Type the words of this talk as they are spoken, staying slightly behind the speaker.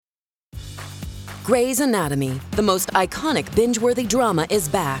Grey's Anatomy, the most iconic binge-worthy drama, is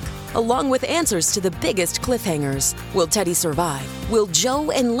back, along with answers to the biggest cliffhangers. Will Teddy survive? Will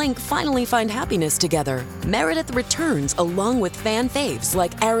Joe and Link finally find happiness together? Meredith returns along with fan faves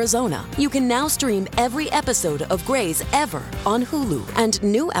like Arizona. You can now stream every episode of Grey's ever on Hulu, and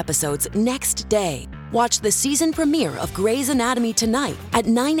new episodes next day. Watch the season premiere of Grey's Anatomy tonight at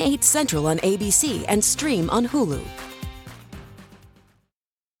 9/8 Central on ABC and stream on Hulu.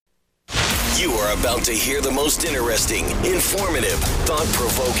 You are about to hear the most interesting, informative,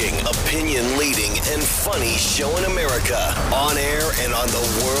 thought-provoking, opinion-leading, and funny show in America. On air and on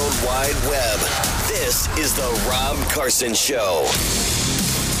the World Wide Web. This is the Rob Carson Show.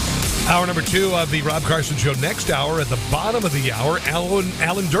 Hour number 2 of the Rob Carson Show. Next hour, at the bottom of the hour, Alan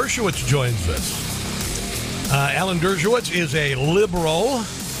Dershowitz joins us. Alan Dershowitz is a liberal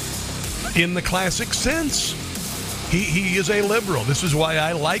in the classic sense. He is a liberal. This is why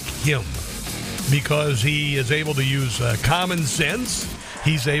I like him. Because he is able to use common sense.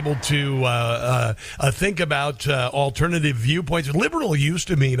 He's able to think about alternative viewpoints. Liberal used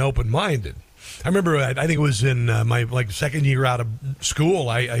to mean open-minded. I remember, I think it was in my second year out of school,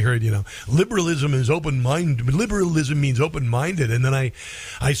 I heard, liberalism is open-minded. Liberalism means open-minded. And then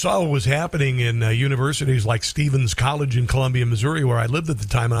I saw what was happening in universities like Stevens College in Columbia, Missouri, where I lived at the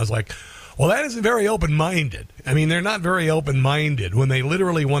time, and I was like, well, that isn't very open-minded. I mean, they're not very open-minded when they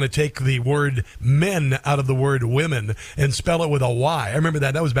literally want to take the word men out of the word women and spell it with a Y. I remember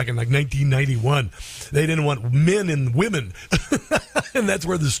that. That was back in 1991. They didn't want men and women. And that's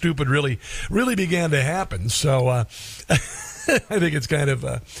where the stupid really began to happen. So I think it's kind of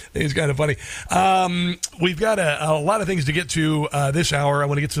funny. We've got a lot of things to get to this hour. I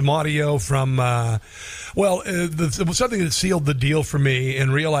want to get some audio from, something that sealed the deal for me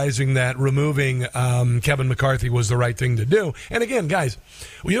in realizing that removing Kevin McCarthy was the right thing to do. And again, guys,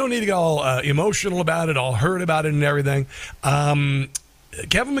 you don't need to get all emotional about it, all hurt about it and everything.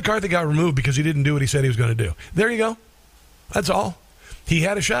 Kevin McCarthy got removed because he didn't do what he said he was going to do. There you go. That's all. He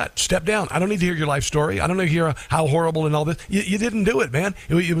had a shot. Step down. I don't need to hear your life story. I don't need to hear how horrible and all this. You didn't do it, man.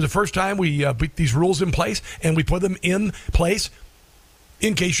 It was the first time we put these rules in place, and we put them in place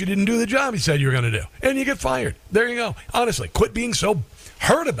in case you didn't do the job you said you were going to do. And you get fired. There you go. Honestly, quit being so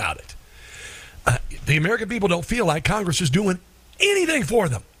hurt about it. The American people don't feel like Congress is doing anything for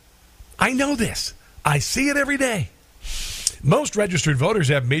them. I know this. I see it every day. Most registered voters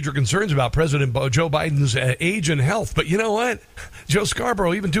have major concerns about President Joe Biden's age and health. But you know what? Joe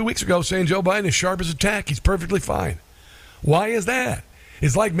Scarborough, even 2 weeks ago, saying Joe Biden is sharp as a tack. He's perfectly fine. Why is that?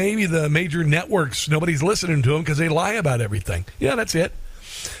 It's like maybe the major networks, nobody's listening to them because they lie about everything. Yeah, that's it.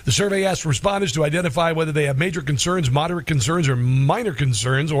 The survey asked respondents to identify whether they have major concerns, moderate concerns, or minor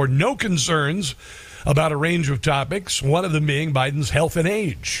concerns, or no concerns about a range of topics, one of them being Biden's health and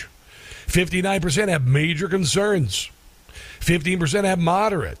age. 59% have major concerns. 15% have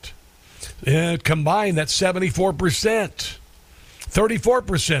moderate. Combined, that's 74%.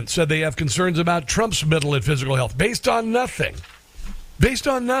 34% said they have concerns about Trump's mental and physical health, based on nothing. Based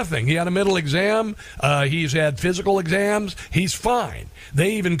on nothing. He had a mental exam. He's had physical exams. He's fine.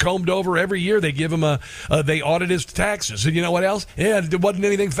 They even combed over every year. They give him they audit his taxes. And you know what else? Yeah, there wasn't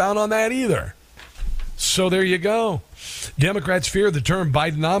anything found on that either. So there you go. Democrats fear the term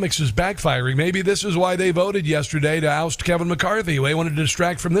Bidenomics is backfiring. Maybe this is why they voted yesterday to oust Kevin McCarthy. They wanted to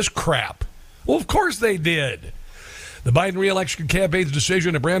distract from this crap. Well, of course they did. The Biden re-election campaign's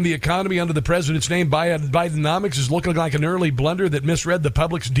decision to brand the economy under the president's name Bidenomics is looking like an early blunder that misread the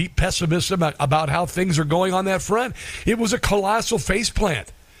public's deep pessimism about how things are going on that front. It was a colossal faceplant.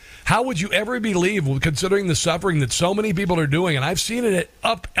 How would you ever believe, considering the suffering that so many people are doing, and I've seen it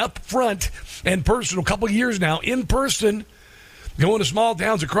up front and personal, a couple of years now, in person, going to small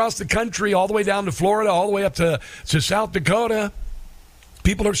towns across the country, all the way down to Florida, all the way up to South Dakota.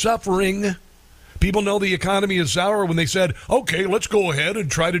 People are suffering. People know the economy is sour when they said, okay, let's go ahead and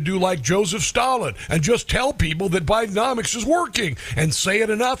try to do like Joseph Stalin and just tell people that Bidenomics is working and say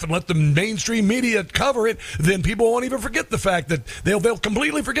it enough and let the mainstream media cover it. Then people won't even forget the fact that they'll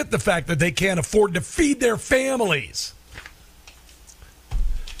completely forget the fact that they can't afford to feed their families.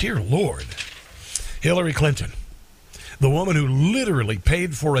 Dear Lord. Hillary Clinton, the woman who literally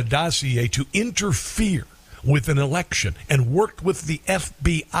paid for a dossier to interfere with an election and worked with the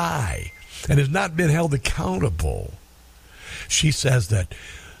FBI and has not been held accountable. She says that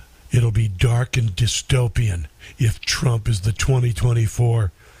it'll be dark and dystopian if Trump is the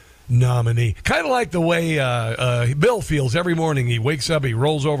 2024 nominee. Kind of like the way Bill feels every morning. He wakes up, he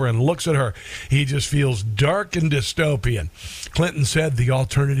rolls over and looks at her. He just feels dark and dystopian. Clinton said the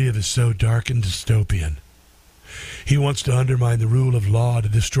alternative is so dark and dystopian. He wants to undermine the rule of law to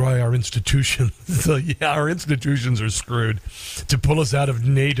destroy our institutions. So, yeah, our institutions are screwed. To pull us out of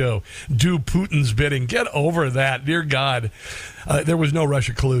NATO, do Putin's bidding. Get over that, dear God. There was no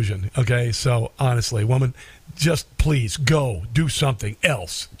Russia collusion, okay? So, honestly, woman, just please go do something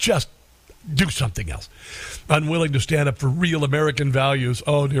else. Just do something else. Unwilling to stand up for real American values.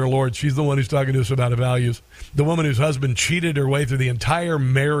 Oh, dear Lord, she's the one who's talking to us about values. The woman whose husband cheated her way through the entire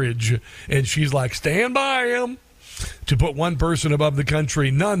marriage, and she's like, stand by him. To put one person above the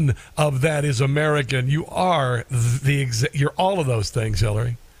country, none of that is American. You are you're all of those things,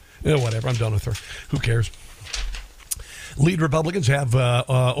 Hillary. Whatever, I'm done with her. Who cares? Lead Republicans have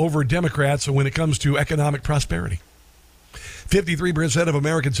over Democrats when it comes to economic prosperity. 53% of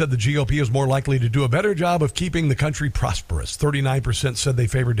Americans said the GOP is more likely to do a better job of keeping the country prosperous. 39% said they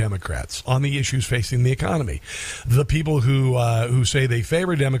favor Democrats on the issues facing the economy. The people who say they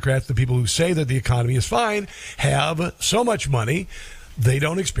favor Democrats, the people who say that the economy is fine, have so much money they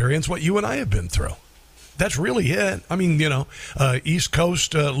don't experience what you and I have been through. That's really it. I mean, East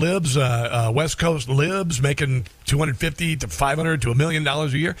Coast libs, West Coast libs making $250 to $500 to $1 million a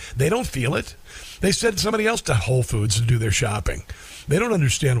year. They don't feel it. They send somebody else to Whole Foods to do their shopping. They don't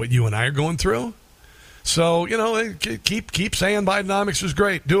understand what you and I are going through. So, keep saying Bidenomics is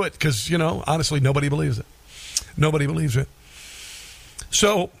great. Do it because, honestly, nobody believes it. Nobody believes it.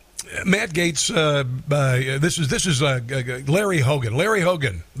 So, Matt Gaetz, this is Larry Hogan. Larry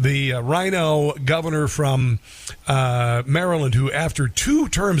Hogan, the rhino governor from Maryland, who after 2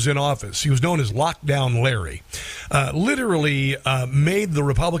 terms in office, he was known as Lockdown Larry, literally made the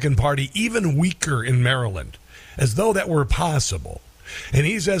Republican Party even weaker in Maryland, as though that were possible. And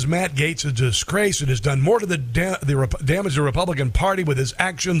he says Matt Gaetz is a disgrace and has done more to the damage the Republican Party with his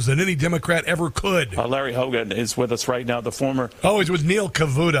actions than any Democrat ever could. Larry Hogan is with us right now, the former... Oh, he's with Neil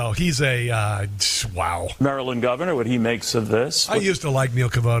Cavuto. He's a, wow. Maryland governor, what he makes of this. I used to like Neil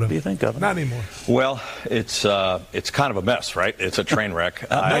Cavuto. What do you think, Governor? Not anymore. Well, it's kind of a mess, right? It's a train wreck.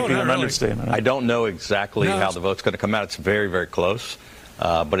 I can understand. I don't know exactly how the vote's going to come out. It's very, very close,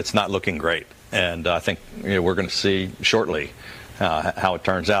 but it's not looking great. And I think we're going to see shortly how it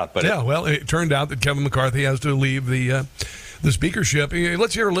turns out. But it turned out that Kevin McCarthy has to leave the speakership.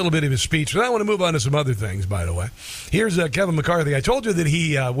 Let's hear a little bit of his speech. And I want to move on to some other things, by the way. Here's Kevin McCarthy. I told you that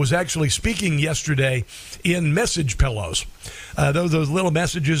he was actually speaking yesterday in message pillows. Those little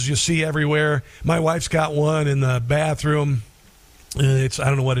messages you see everywhere. My wife's got one in the bathroom. I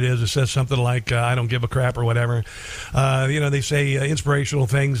don't know what it is. It says something like, I don't give a crap or whatever. They say inspirational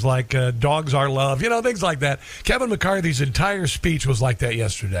things like dogs are love, things like that. Kevin McCarthy's entire speech was like that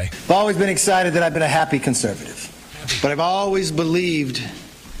yesterday. I've always been excited that I've been a happy conservative. But I've always believed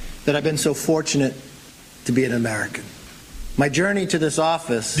that I've been so fortunate to be an American. My journey to this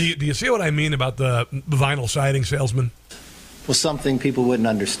office... Do you see what I mean about the vinyl siding salesman? Was something people wouldn't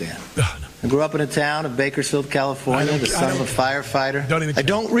understand. Oh, no. I grew up in a town of Bakersfield, California, the son of a firefighter. I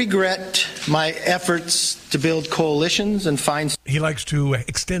don't regret my efforts to build coalitions and find... He likes to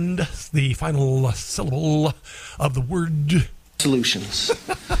extend the final syllable of the word... solutions.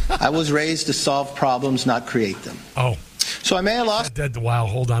 I was raised to solve problems, not create them. Oh. So I may have lost... Wow,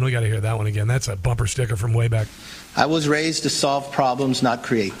 hold on. We got to hear that one again. That's a bumper sticker from way back. I was raised to solve problems, not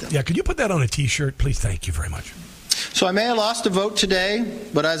create them. Yeah, could you put that on a T-shirt, please? Thank you very much. So I may have lost a vote today,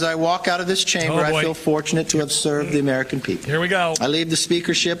 but as I walk out of this chamber, I feel fortunate to have served the American people. Here we go. I leave the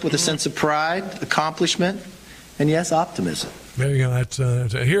speakership with a sense of pride, accomplishment, and yes, optimism. There you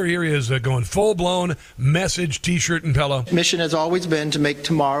go. Here he is going full-blown message, T-shirt, and pillow. Mission has always been to make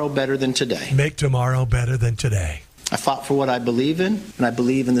tomorrow better than today. Make tomorrow better than today. I fought for what I believe in, and I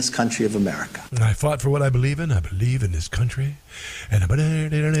believe in this country of America. I fought for what I believe in. I believe in this country.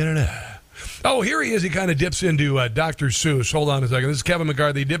 Oh, here he is. He kind of dips into Dr. Seuss. Hold on a second. This is Kevin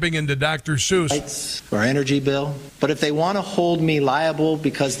McCarthy dipping into Dr. Seuss. Our energy bill. But if they want to hold me liable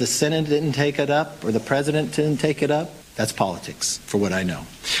because the Senate didn't take it up or the president didn't take it up, that's politics, for what I know.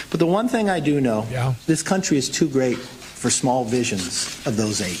 But the one thing I do know, this country is too great for small visions of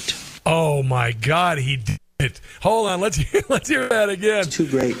those 8. Oh, my God, he did it. Hold on. Let's hear that again. It's too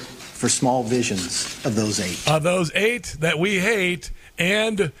great for small visions of those 8. Of those 8 that we hate,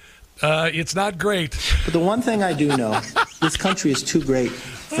 and... it's not great. But the one thing I do know, this country is too great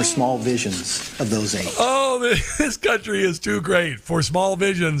for small visions of those 8. Oh, this country is too great for small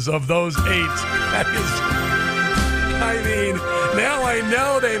visions of those 8. That is, now I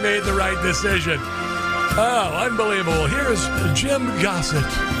know they made the right decision. Oh, unbelievable. Here's Jim Gossett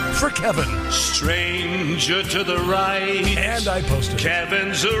for Kevin. Stranger to the right. And I posted.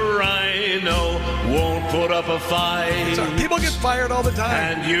 Kevin's a rhino, won't put up a fight. So people get fired all the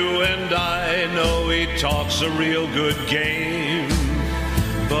time. And you and I know he talks a real good game,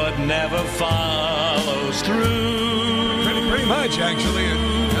 but never follows through. Pretty much, actually.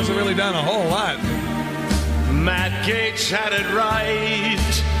 It hasn't really done a whole lot. Matt Gates had it right.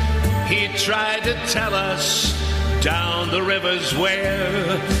 He tried to tell us down the rivers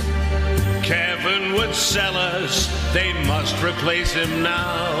where Kevin would sell us. They must replace him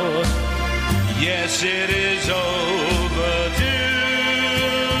now. Yes, it is overdue.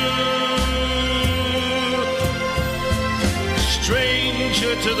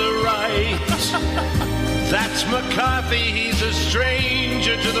 Stranger to the right. That's McCarthy. He's a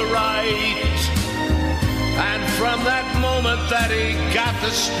stranger to the right. And from that moment that he got the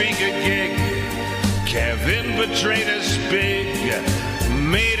speaker gig, Kevin betrayed us big,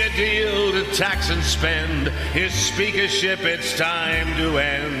 made a deal to tax and spend his speakership. It's time to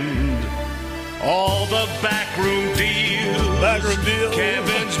end all the backroom deals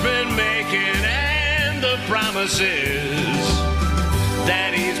Kevin's been making, and the promises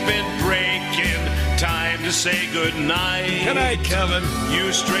that he's been breaking. Time to say goodnight. Good night, Kevin.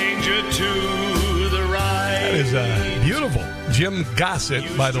 You stranger to the right. That is beautiful. Jim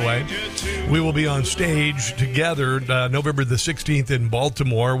Gossett, by the way. We will be on stage together November the 16th in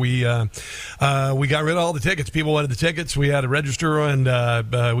Baltimore. We got rid of all the tickets. People wanted the tickets. We had to register, and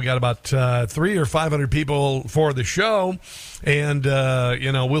we got about 300 or 500 people for the show. And,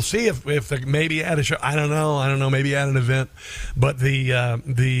 we'll see if maybe at a show. I don't know. Maybe at an event. But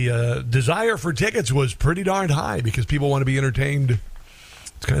the desire for tickets was pretty darn high because people want to be entertained.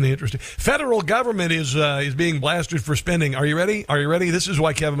 It's kind of interesting. Federal government is being blasted for spending. Are you ready? This is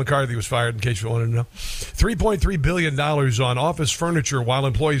why Kevin McCarthy was fired, in case you wanted to know. $3.3 billion on office furniture while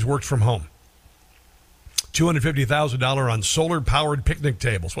employees worked from home. $250,000 on solar-powered picnic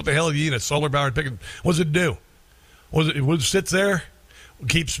tables. What the hell do you need a solar-powered picnic? What does it do? It sits there?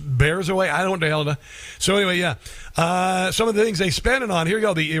 Keeps bears away? I don't know what the hell to. So anyway, yeah. Some of the things they spend it on. Here you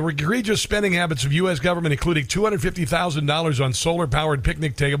go. The egregious spending habits of U.S. government, including $250,000 on solar-powered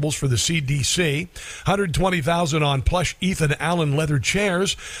picnic tables for the CDC, $120,000 on plush Ethan Allen leather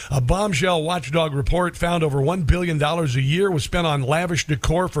chairs. A bombshell watchdog report found over $1 billion a year was spent on lavish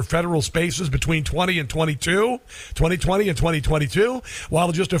decor for federal spaces between 2020 and 2022,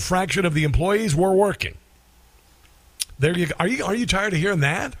 while just a fraction of the employees were working. There you go. Are you tired of hearing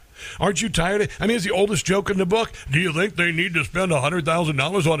that? Aren't you tired of, it's the oldest joke in the book. Do you think they need to spend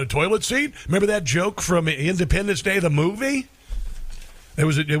 $100,000 on a toilet seat? Remember that joke from Independence Day, the movie? It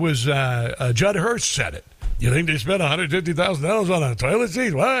was Judd Hirsch said it. You think they spend $150,000 on a toilet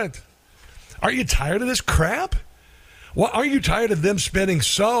seat? What? Are you tired of this crap? Well, are you tired of them spending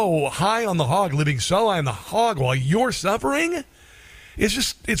so high on the hog, living so high on the hog while you're suffering?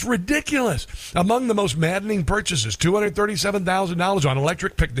 It's ridiculous. Among the most maddening purchases, $237,000 on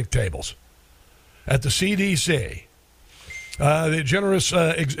electric picnic tables at the CDC. The generous,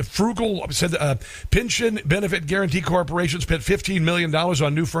 frugal, Pension Benefit Guarantee Corporation spent $15 million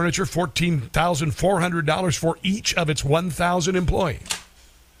on new furniture, $14,400 for each of its 1,000 employees.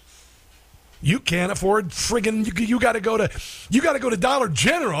 You can't afford friggin'. You got to go to Dollar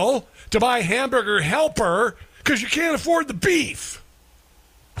General to buy Hamburger Helper because you can't afford the beef.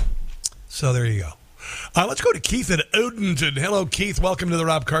 So there you go. Let's go to Keith at Odenton. Hello, Keith. Welcome to the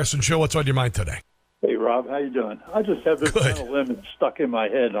Rob Carson Show. What's on your mind today? Hey, Rob. How you doing? I just have this kind of limit stuck in my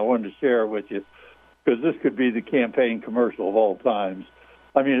head, and I wanted to share it with you because this could be the campaign commercial of all times.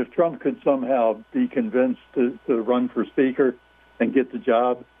 If Trump could somehow be convinced to run for Speaker and get the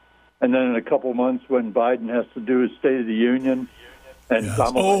job, and then in a couple months when Biden has to do his State of the Union, and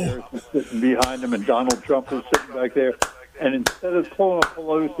Kamala Harris is sitting behind him and Donald Trump is sitting back there, and instead of pulling a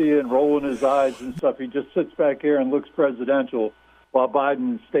Pelosi and rolling his eyes and stuff, he just sits back here and looks presidential while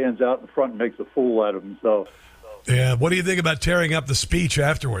Biden stands out in front and makes a fool out of himself. Yeah, what do you think about tearing up the speech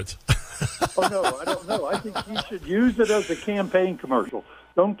afterwards? Oh, no, I don't know. I think he should use it as a campaign commercial.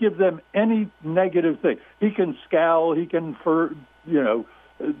 Don't give them any negative thing. He can scowl, he can,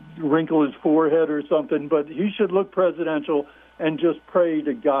 wrinkle his forehead or something, but he should look presidential and just pray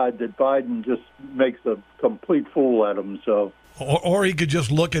to God that Biden just makes a complete fool out of himself. Or he could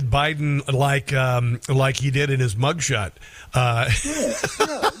just look at Biden like he did in his mugshot. Yeah,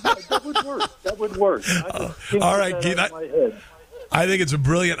 that would work. That would work. All right, Keith. I think it's a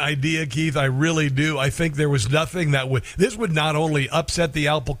brilliant idea, Keith. I really do. I think there was nothing this would not only upset the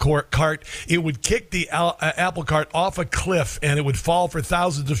apple cart, it would kick the apple cart off a cliff and it would fall for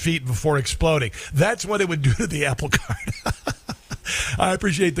thousands of feet before exploding. That's what it would do to the apple cart. I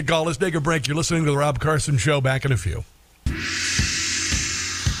appreciate the call. Let's take a break. You're listening to the Rob Carson Show. Back in a few.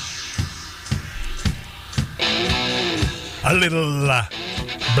 A little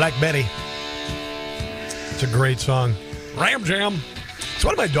Black Betty. It's a great song. Ram Jam. It's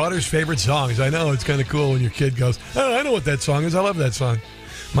one of my daughter's favorite songs. I know it's kind of cool when your kid goes, oh, I know what that song is. I love that song.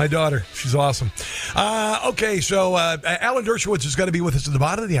 My daughter. She's awesome. Okay, so Alan Dershowitz is going to be with us at the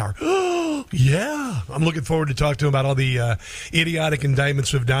bottom of the hour. Yeah. I'm looking forward to talk to him about all the idiotic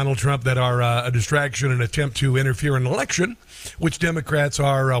indictments of Donald Trump that are a distraction and attempt to interfere in an election, which Democrats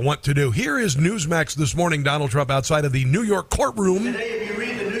want to do. Here is Newsmax this morning, Donald Trump outside of the New York courtroom. Today, if you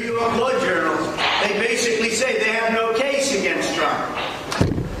read the New York Law Journal, they basically say they have no case against Trump.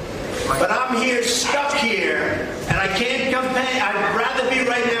 But I'm here, stuck here, and I can't campaign. I'd rather be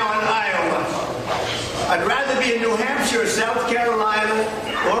right now in Iowa. I'd rather be in New Hampshire, South Carolina,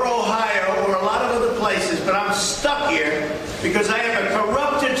 or Ohio, or a lot of other places, but I'm stuck here because I have a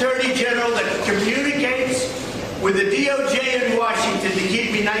corrupt attorney general that communicates with the DOJ in Washington to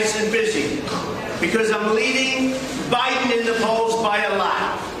keep me nice and busy because I'm leading Biden in the polls by a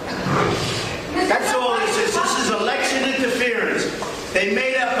lot. That's all this is. This is election interference. They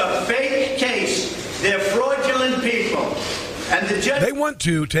made up a fake case. They're fraudulent people. And the judge. They want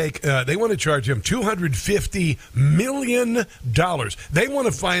to charge him $250 million. They want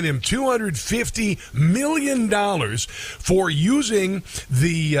to fine him $250 million for using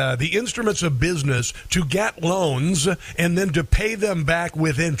the instruments of business to get loans and then to pay them back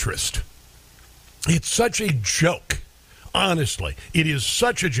with interest. It's such a joke. Honestly, it is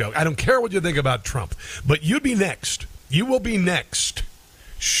such a joke. I don't care what you think about Trump, but you'd be next. You will be next.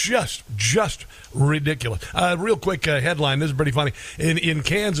 Just ridiculous. Real quick headline. This is pretty funny. In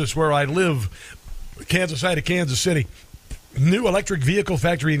Kansas, where I live, Kansas side of Kansas City, new electric vehicle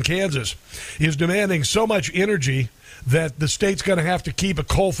factory in Kansas is demanding so much energy that the state's going to have to keep a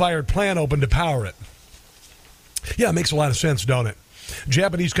coal-fired plant open to power it. Yeah, it makes a lot of sense, don't it?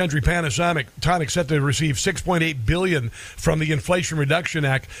 Japanese country Panasonic set to receive $6.8 billion from the Inflation Reduction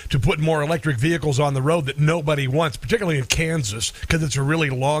Act to put more electric vehicles on the road that nobody wants, particularly in Kansas, because it's a really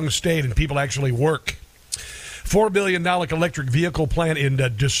long state and people actually work. $4 billion electric vehicle plant in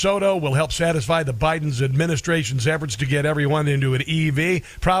DeSoto will help satisfy the Biden's administration's efforts to get everyone into an EV.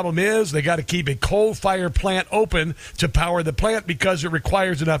 Problem is, they got to keep a coal-fired plant open to power the plant because it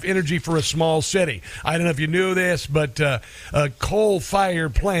requires enough energy for a small city. I don't know if you knew this, but a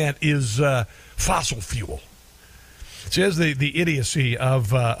coal-fired plant is fossil fuel. It says the idiocy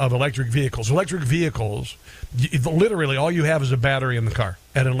of electric vehicles. Electric vehicles, literally all you have is a battery in the car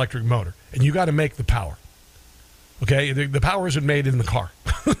and an electric motor, and you got to make the power. Okay, the power isn't made in the car.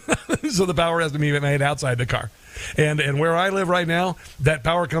 So the power has to be made outside the car. And where I live right now, that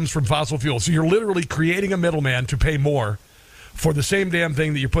power comes from fossil fuel. So you're literally creating a middleman to pay more for the same damn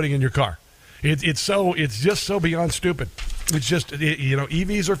thing that you're putting in your car. It's just so beyond stupid. It's just,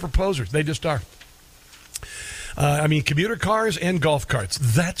 EVs are for posers. They just are. Commuter cars and golf carts.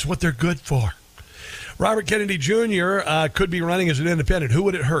 That's what they're good for. Robert Kennedy Jr. Could be running as an independent. Who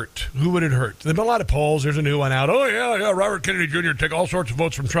would it hurt? There have been a lot of polls. There's a new one out. Oh, yeah, Robert Kennedy Jr. take all sorts of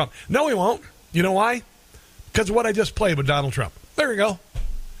votes from Trump. No, he won't. You know why? Because of what I just played with Donald Trump. There you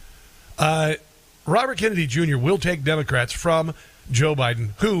go. Robert Kennedy Jr. will take Democrats from Joe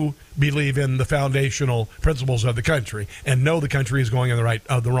Biden who believe in the foundational principles of the country and know the country is going in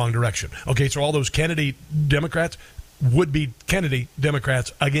the wrong direction. Okay, so all those Kennedy Democrats would be Kennedy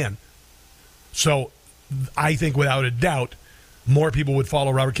Democrats again. So I think without a doubt, more people would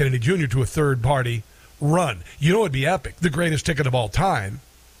follow Robert Kennedy Jr. to a third-party run. You know it would be epic, the greatest ticket of all time,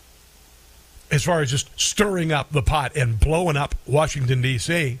 as far as just stirring up the pot and blowing up Washington,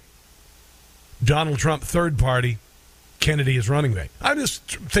 D.C. Donald Trump, third party, Kennedy is running mate. I'm just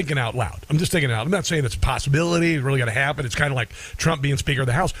thinking out loud. I'm not saying it's a possibility. It's really going to happen. It's kind of like Trump being Speaker of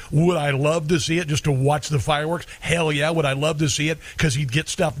the House. Would I love to see it just to watch the fireworks? Hell yeah. Would I love to see it because he'd get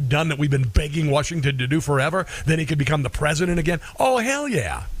stuff done that we've been begging Washington to do forever? Then he could become the president again? Oh, hell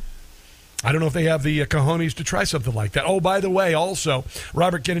yeah. I don't know if they have the cojones to try something like that. Oh, by the way, also,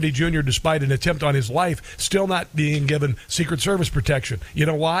 Robert Kennedy Jr., despite an attempt on his life, still not being given Secret Service protection. You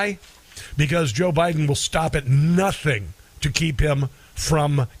know why? Because Joe Biden will stop at nothing to keep him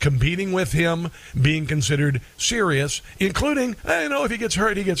from competing with him, being considered serious, including, if he gets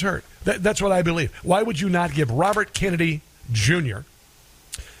hurt, he gets hurt. That's what I believe. Why would you not give Robert Kennedy Jr.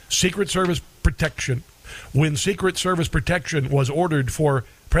 Secret Service protection when Secret Service protection was ordered for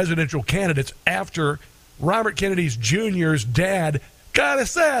presidential candidates after Robert Kennedy Jr.'s dad got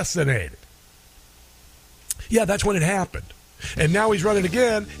assassinated. Yeah, that's when it happened. And now he's running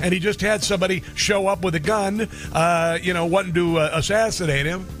again, and he just had somebody show up with a gun, wanting to assassinate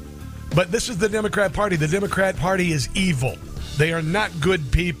him. But this is the Democrat Party. The Democrat Party is evil. They are not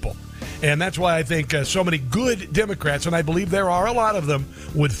good people. And that's why I think so many good Democrats, and I believe there are a lot of them,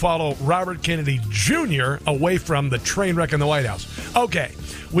 would follow Robert Kennedy Jr. away from the train wreck in the White House. Okay,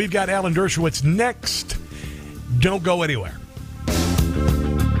 we've got Alan Dershowitz next. Don't go anywhere.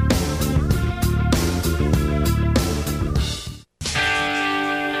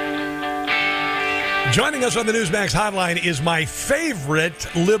 Joining us on the Newsmax hotline is my favorite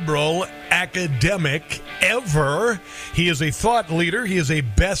liberal academic ever. He is a thought leader. He is a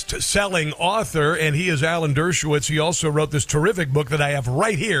best-selling author, and he is Alan Dershowitz. He also wrote this terrific book that I have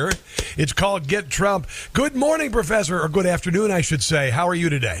right here. It's called Get Trump. Good morning, Professor, or good afternoon, I should say. How are you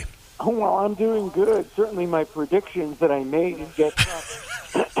today? Oh, well, I'm doing good. Certainly my predictions that I made in Get Trump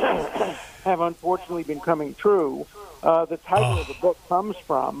have unfortunately been coming true. The title of the book comes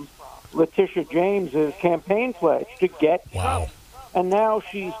from Letitia James's campaign pledge to get Trump. And now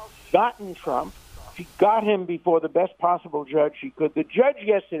she's gotten Trump. She got him before the best possible judge she could. The judge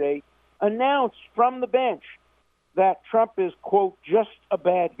yesterday announced from the bench that Trump is, quote, just a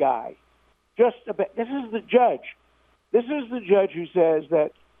bad guy. This is the judge. This is the judge who says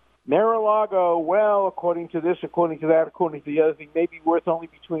that Mar-a-Lago, well, according to this, according to that, according to the other thing, may be worth only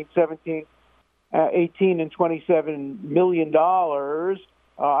between $18 and $27 million.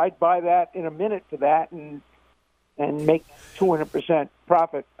 I'd buy that in a minute for that and make 200%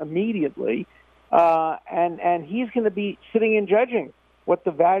 profit immediately. And he's going to be sitting and judging what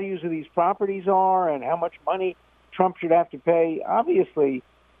the values of these properties are and how much money Trump should have to pay. Obviously,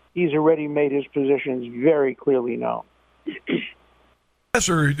 he's already made his positions very clearly known.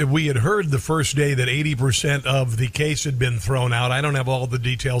 Professor, we had heard the first day that 80% of the case had been thrown out. I don't have all the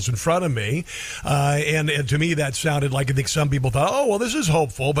details in front of me. And to me, that sounded like, I think some people thought, oh, well, this is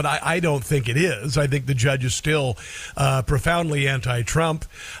hopeful, but I don't think it is. I think the judge is still profoundly anti-Trump,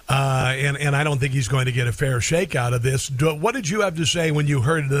 and I don't think he's going to get a fair shake out of this. What did you have to say when you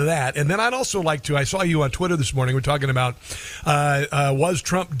heard that? And then I'd also like to, I saw you on Twitter this morning, we're talking about was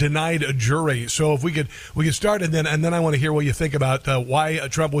Trump denied a jury? So if we could start, and then I want to hear what you think about why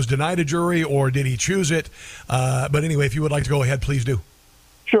Trump was denied a jury, or did he choose it? But anyway, if you would like to go ahead, please do.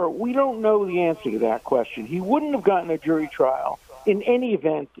 Sure. We don't know the answer to that question. He wouldn't have gotten a jury trial in any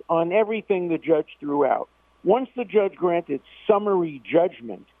event on everything the judge threw out. Once the judge granted summary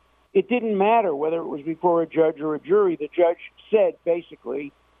judgment, it didn't matter whether it was before a judge or a jury. The judge said,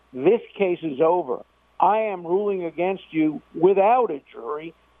 basically, this case is over. I am ruling against you without a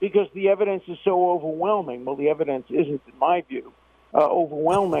jury because the evidence is so overwhelming. Well, the evidence isn't, in my view,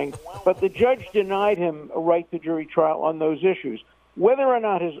 overwhelming, but the judge denied him a right to jury trial on those issues. Whether or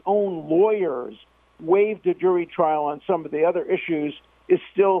not his own lawyers waived a jury trial on some of the other issues is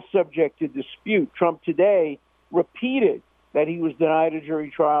still subject to dispute. Trump today repeated that he was denied a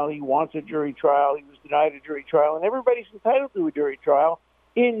jury trial, he wants a jury trial, he was denied a jury trial, and everybody's entitled to a jury trial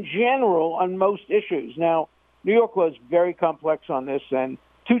in general on most issues. Now, New York law is very complex on this and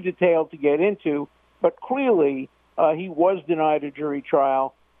too detailed to get into, but clearly he was denied a jury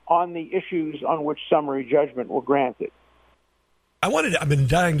trial on the issues on which summary judgment were granted. I've been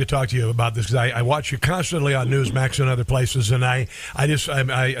dying to talk to you about this because I watch you constantly on Newsmax and other places, and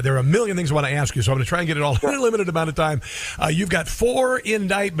there are a million things I want to ask you, so I'm going to try and get it all in a limited amount of time. You've got 4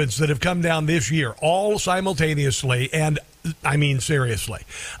 indictments that have come down this year, all simultaneously, and I mean seriously.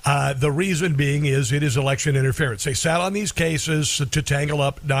 The reason being is it is election interference. They sat on these cases to tangle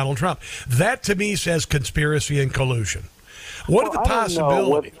up Donald Trump. That, to me, says conspiracy and collusion. What are the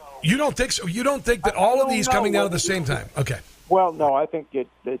possibilities? You don't think so? You don't think that all of these coming down at the same time? Okay. Well, no, I think it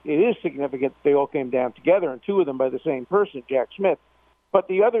is significant they all came down together, and 2 of them by the same person, Jack Smith. But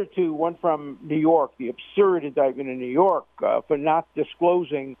the other 2, one from New York, the absurd indictment in New York for not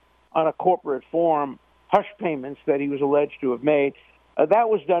disclosing on a corporate form hush payments that he was alleged to have made. That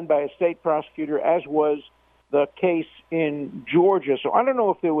was done by a state prosecutor, as was the case in Georgia. So I don't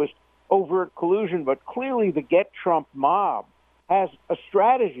know if there was overt collusion, but clearly the Get Trump mob has a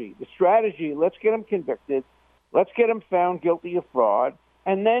strategy. The strategy, let's get him convicted, let's get him found guilty of fraud,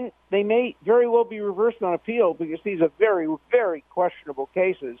 and then they may very well be reversed on appeal because these are very, very questionable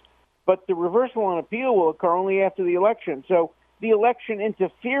cases. But the reversal on appeal will occur only after the election. So the election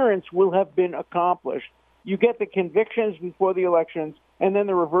interference will have been accomplished. You get the convictions before the elections, and then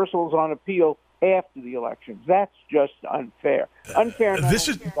the reversals on appeal after the elections. That's just unfair. Unfair not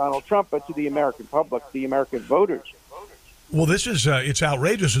only to Donald Trump, but to the American public, the American voters. Well, this is it's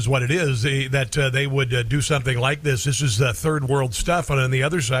outrageous is what it is, that they would do something like this. This is third world stuff. And on the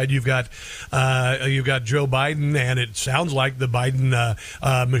other side, you've got Joe Biden, and it sounds like the Biden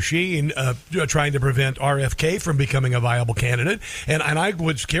machine trying to prevent RFK from becoming a viable candidate. And I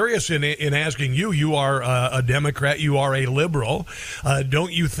was curious in asking you, you are a Democrat, you are a liberal.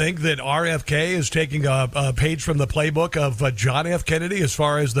 Don't you think that RFK is taking a page from the playbook of John F. Kennedy as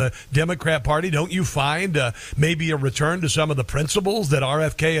far as the Democrat Party? Don't you find maybe a return to some of the principles that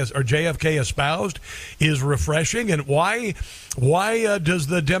JFK espoused is refreshing? And why does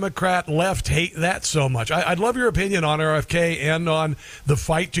the Democrat left hate that so much? I'd love your opinion on RFK and on the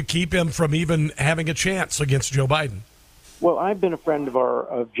fight to keep him from even having a chance against Joe Biden. Well, I've been a friend of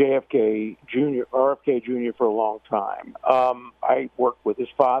JFK Jr., RFK Jr. for a long time. I worked with his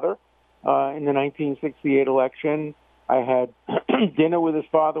father in the 1968 election. I had dinner with his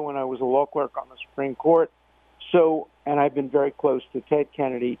father when I was a law clerk on the Supreme Court. And I've been very close to Ted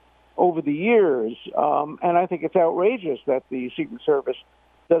Kennedy over the years. And I think it's outrageous that the Secret Service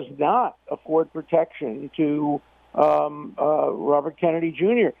does not afford protection to Robert Kennedy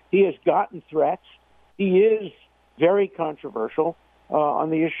Jr. He has gotten threats. He is very controversial on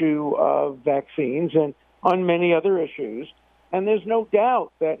the issue of vaccines and on many other issues. And there's no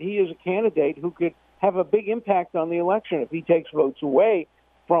doubt that he is a candidate who could have a big impact on the election. If he takes votes away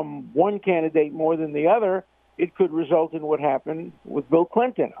from one candidate more than the other, it could result in what happened with Bill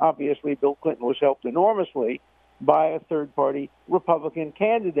Clinton. Obviously, Bill Clinton was helped enormously by a third-party Republican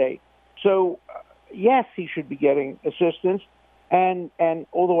candidate. So, yes, he should be getting assistance. And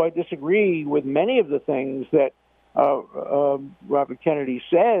although I disagree with many of the things that Robert Kennedy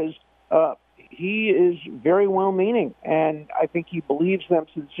says, he is very well-meaning, and I think he believes them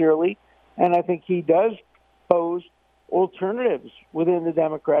sincerely, and I think he does pose alternatives within the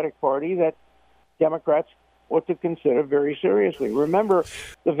Democratic Party that Democrats ought to consider very seriously. Remember,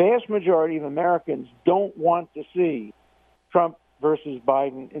 the vast majority of Americans don't want to see Trump versus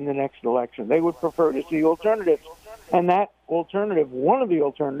Biden in the next election. They would prefer to see alternatives. And that alternative, one of the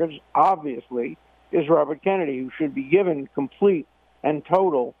alternatives, obviously, is Robert Kennedy, who should be given complete and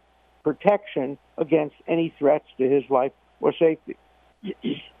total protection against any threats to his life or safety.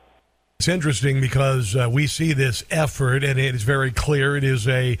 It's interesting because we see this effort, and it is very clear it is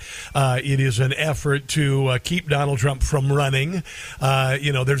an effort to keep Donald Trump from running.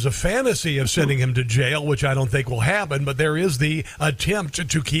 There's a fantasy of sending him to jail, which I don't think will happen, but there is the attempt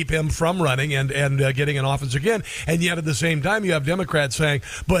to keep him from running and getting in office again. And yet at the same time, you have Democrats saying,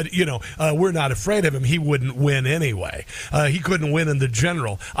 but, we're not afraid of him. He wouldn't win anyway. He couldn't win in the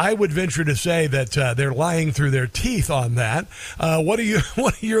general. I would venture to say that they're lying through their teeth on that. What are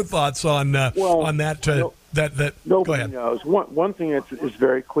your thoughts on that? Nobody knows. One thing that is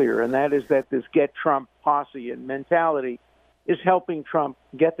very clear, and that is that this get Trump posse and mentality is helping Trump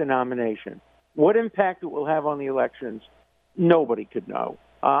get the nomination. What impact it will have on the elections, nobody could know.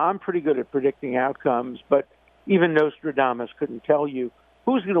 I'm pretty good at predicting outcomes, but even Nostradamus couldn't tell you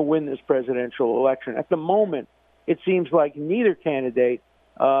who's going to win this presidential election. At the moment, it seems like neither candidate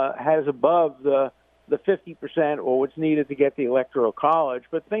has above the 50% or what's needed to get the Electoral College,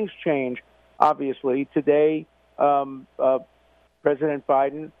 but things change, obviously. Today, President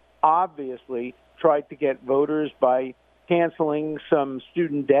Biden obviously tried to get voters by canceling some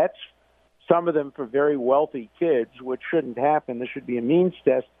student debts, some of them for very wealthy kids, which shouldn't happen. There should be a means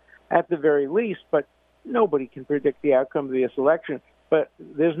test at the very least, but nobody can predict the outcome of this election. But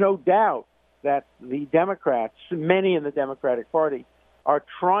there's no doubt that the Democrats, many in the Democratic Party, are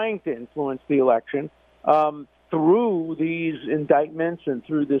trying to influence the election through these indictments and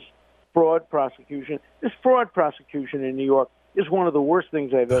through this fraud prosecution. This fraud prosecution in New York is one of the worst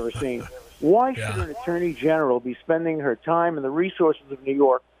things I've ever seen. Why should an attorney general be spending her time and the resources of New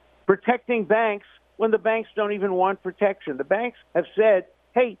York protecting banks when the banks don't even want protection? The banks have said,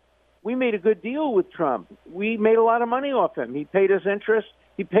 hey, we made a good deal with Trump. We made a lot of money off him. He paid us interest.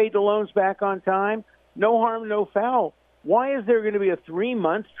 He paid the loans back on time. No harm, no foul. Why is there going to be a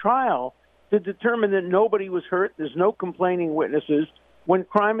 3-month trial to determine that nobody was hurt? There's no complaining witnesses when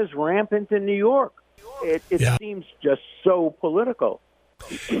crime is rampant in New York. It seems just so political.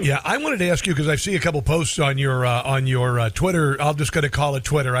 Yeah, I wanted to ask you, because I see a couple posts on your Twitter. I'm just going to call it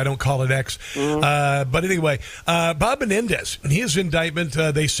Twitter. I don't call it X. But anyway, Bob Menendez, his indictment,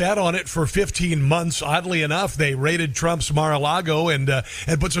 they sat on it for 15 months. Oddly enough, they raided Trump's Mar-a-Lago and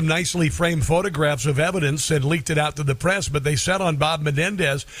put some nicely framed photographs of evidence and leaked it out to the press. But they sat on Bob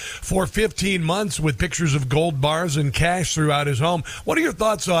Menendez for 15 months with pictures of gold bars and cash throughout his home. What are your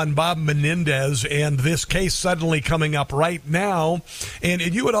thoughts on Bob Menendez and this case suddenly coming up right now? And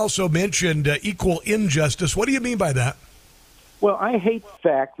you had also mentioned equal injustice. What do you mean by that? Well, I hate the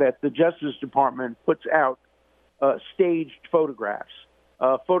fact that the Justice Department puts out staged photographs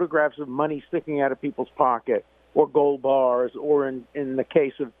of money sticking out of people's pocket, or gold bars, or in the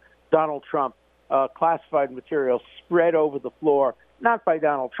case of Donald Trump, classified material spread over the floor, not by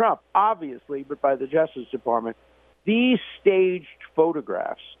Donald Trump, obviously, but by the Justice Department. These staged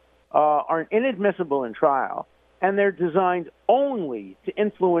photographs are inadmissible in trial, and they're designed only to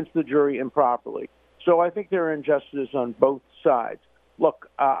influence the jury improperly. So I think there are injustices on both sides.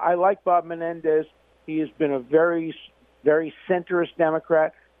 Look, I like Bob Menendez. He has been a very, very centrist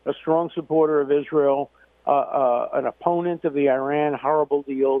Democrat, a strong supporter of Israel, an opponent of the Iran horrible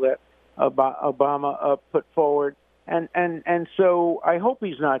deal that Obama put forward. And so I hope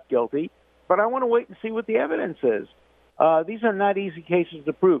he's not guilty, but I want to wait and see what the evidence is. These are not easy cases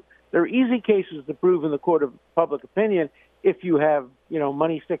to prove. They're easy cases to prove in the court of public opinion if you have,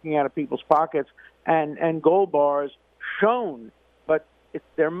 money sticking out of people's pockets and gold bars shown, but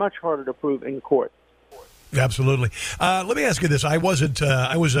they're much harder to prove in court. Absolutely. Let me ask you this. I was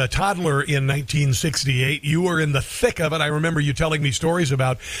a toddler in 1968. You were in the thick of it. I remember you telling me stories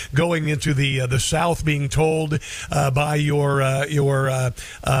about going into the South, being told by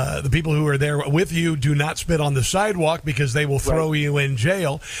the people who were there with you, do not spit on the sidewalk because they will throw you in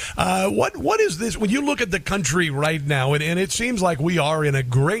jail. What is this? When you look at the country right now, and it seems like we are in a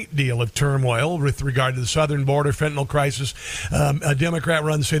great deal of turmoil with regard to the southern border, fentanyl crisis,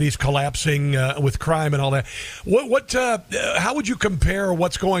 Democrat-run cities collapsing with crime and all that. How would you compare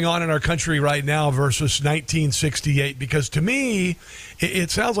what's going on in our country right now versus 1968? Because to me, it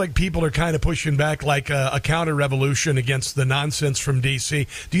sounds like people are kind of pushing back like a counter-revolution against the nonsense from D.C.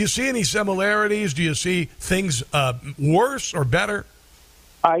 Do you see any similarities? Do you see things worse or better?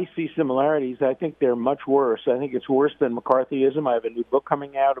 I see similarities. I think they're much worse. I think it's worse than McCarthyism. I have a new book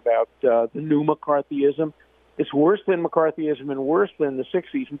coming out about the new McCarthyism. It's worse than McCarthyism and worse than the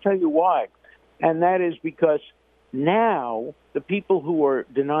 60s. I'll tell you why. And that is because now the people who are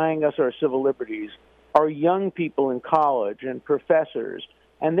denying us our civil liberties are young people in college and professors,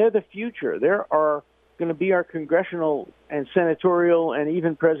 and they're the future. They are going to be our congressional and senatorial and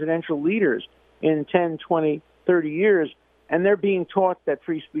even presidential leaders in 10, 20, 30 years, and they're being taught that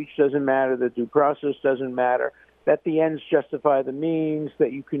free speech doesn't matter, that due process doesn't matter, that the ends justify the means,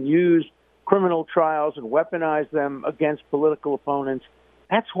 that you can use criminal trials and weaponize them against political opponents.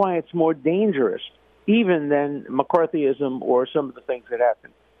 That's why it's more dangerous, even than McCarthyism or some of the things that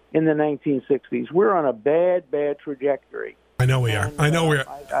happened in the 1960s. We're on a bad, bad trajectory. I know we are.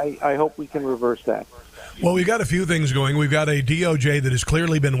 I hope we can reverse that. Well, we've got a few things going. We've got a DOJ that has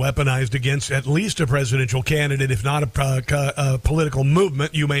clearly been weaponized against at least a presidential candidate, if not a political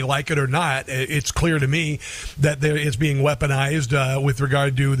movement. You may like it or not. It's clear to me that it's being weaponized with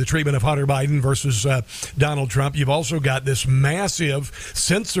regard to the treatment of Hunter Biden versus Donald Trump. You've also got this massive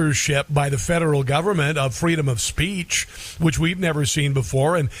censorship by the federal government of freedom of speech, which we've never seen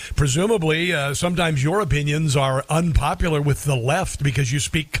before. And presumably, sometimes your opinions are unpopular with the left because you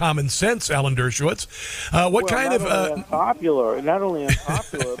speak common sense, Alan Dershowitz. What kind of not only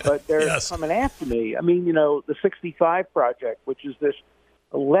unpopular, but they're coming after me. I mean, the 65 Project, which is this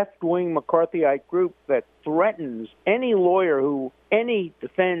left-wing McCarthyite group that threatens any lawyer who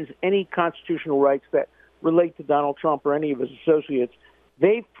defends any constitutional rights that relate to Donald Trump or any of his associates.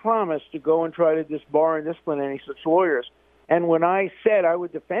 They've promised to go and try to disbar and discipline any such lawyers. And when I said I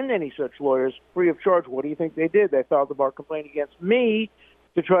would defend any such lawyers free of charge, what do you think they did? They filed a bar complaint against me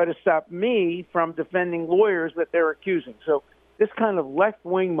to try to stop me from defending lawyers that they're accusing. So this kind of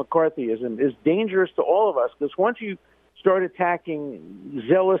left-wing McCarthyism is dangerous to all of us, because once you start attacking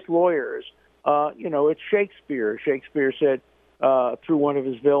zealous lawyers, it's Shakespeare. Shakespeare said through one of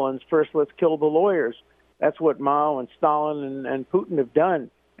his villains, first let's kill the lawyers. That's what Mao and Stalin and Putin have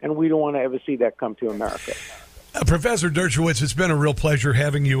done, and we don't want to ever see that come to America. Professor Dershowitz, it's been a real pleasure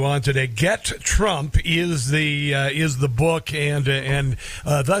having you on today. Get Trump is the book, and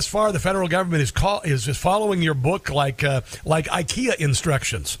thus far the federal government is just following your book like IKEA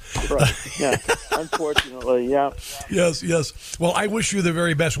instructions. Right. Yeah. Unfortunately, yeah. Yes. Well, I wish you the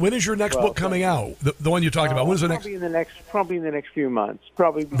very best. When is your next book coming out? The one you talked about. When is the next? Probably in the next few months.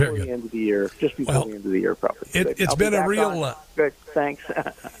 Probably before the end of the year. Just before the end of the year, probably. It's been a real. Good. Thanks.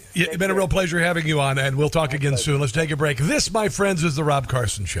 It's been a real pleasure having you on, and we'll talk again soon. Let's take a break. This, my friends, is the Rob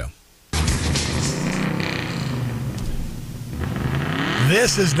Carson Show.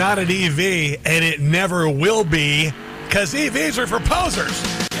 This is not an EV, and it never will be, because EVs are for posers.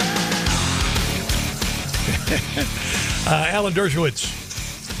 Alan Dershowitz,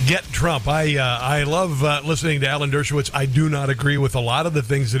 Get Trump. I love listening to Alan Dershowitz. I do not agree with a lot of the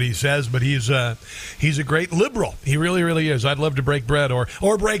things that he says, but he's a great liberal. He really, really is. I'd love to break bread or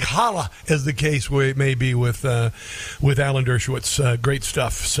break challah, as the case may be with Alan Dershowitz. Great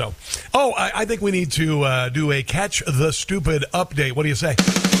stuff. So, I think we need to do a Catch the Stupid update. What do you say?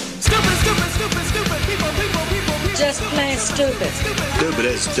 Stupid, people. Just plain stupid. Stupid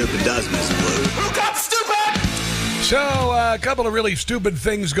as stupid does, Miss Blue. Who got stupid? So, a couple of really stupid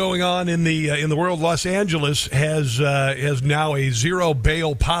things going on in the world. Los Angeles has now a zero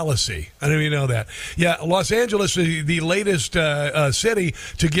bail policy. I don't even know that. Yeah, Los Angeles is the latest city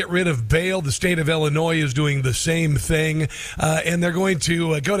to get rid of bail. The state of Illinois is doing the same thing, and they're going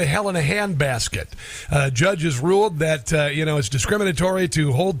to go to hell in a handbasket. Judges ruled that it's discriminatory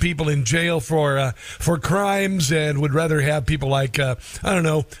to hold people in jail for crimes, and would rather have people like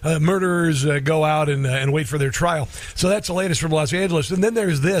murderers go out and wait for their trial. So that's the latest from Los Angeles. And then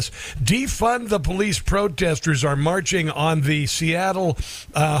there's this. Defund the police protesters are marching on the Seattle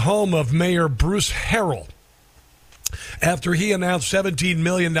home of Mayor Bruce Harrell after he announced $17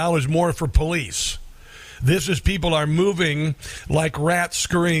 million more for police. This is people are moving like rats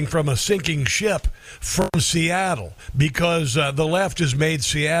scurrying from a sinking ship from Seattle because the left has made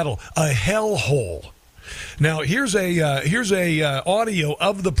Seattle a hellhole. Now, here's a audio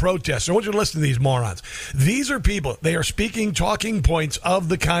of the protest. I want you to listen to these morons. These are people, they are speaking talking points of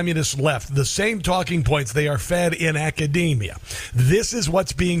the communist left, the same talking points they are fed in academia. This is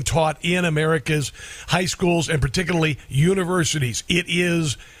what's being taught in America's high schools and particularly universities. It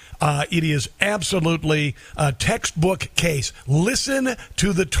is absolutely a textbook case. Listen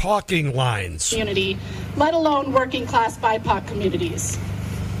to the talking lines. Community, let alone working class BIPOC communities.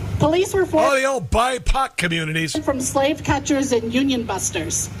 Police were formed the old BIPOC communities from slave catchers and union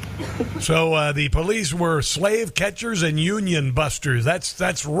busters. So the police were slave catchers and union busters.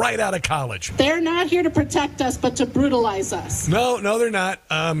 That's right out of college. They're not here to protect us, but to brutalize us. No, they're not.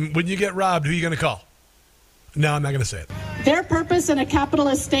 When you get robbed, who are you going to call? No, I'm not going to say it. Their purpose in a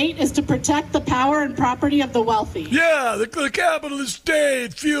capitalist state is to protect the power and property of the wealthy. Yeah, the capitalist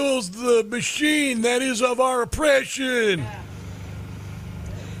state fuels the machine that is of our oppression. Yeah.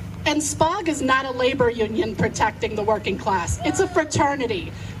 And SPOG is not a labor union protecting the working class. It's a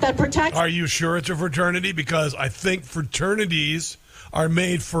fraternity that protects... Are you sure it's a fraternity? Because I think fraternities are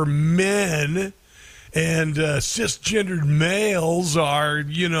made for men, and cisgendered males are,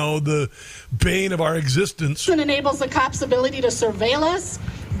 the bane of our existence. It enables the cops' ability to surveil us,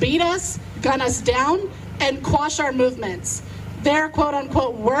 beat us, gun us down, and quash our movements. Their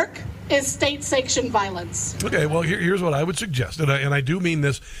quote-unquote work is state-sanctioned violence. Okay, well, here's what I would suggest, and I do mean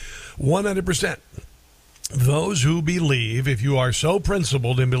this 100%. Those who believe, if you are so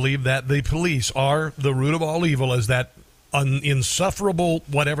principled and believe that the police are the root of all evil, as that insufferable,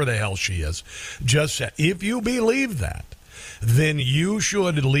 whatever the hell she is, just said, if you believe that, then you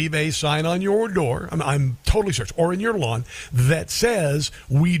should leave a sign on your door, I'm totally serious, or in your lawn, that says,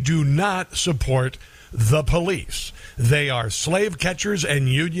 we do not support the police. They are slave catchers and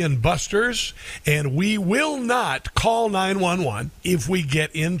union busters, and we will not call 911 if we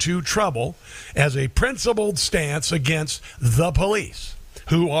get into trouble, as a principled stance against the police,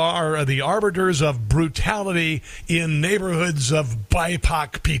 who are the arbiters of brutality in neighborhoods of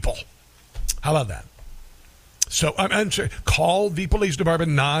BIPOC people. How about that? So I'm sure, call the police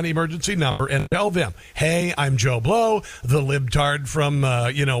department non-emergency number and tell them, hey, I'm Joe Blow, the libtard from,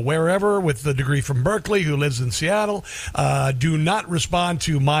 wherever with the degree from Berkeley who lives in Seattle. Do not respond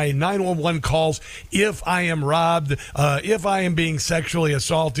to my 911 calls if I am robbed, if I am being sexually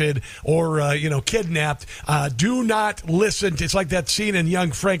assaulted or, kidnapped. Do not listen to, it's like that scene in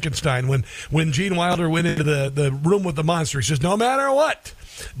Young Frankenstein when Gene Wilder went into the room with the monster. He says, no matter what,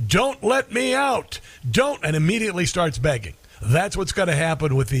 don't let me out. Don't, and immediately starts begging. That's what's going to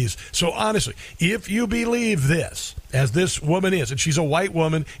happen with these. So honestly, if you believe this, as this woman is, and she's a white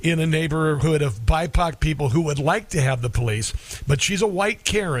woman in a neighborhood of BIPOC people who would like to have the police, but she's a white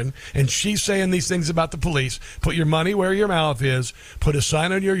Karen, and she's saying these things about the police, put your money where your mouth is, put a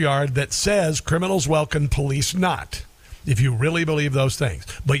sign on your yard that says criminals welcome, police not. If you really believe those things.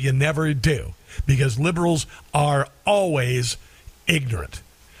 But you never do, because liberals are always ignorant.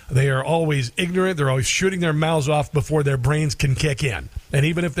 They are always ignorant. They're always shooting their mouths off before their brains can kick in. And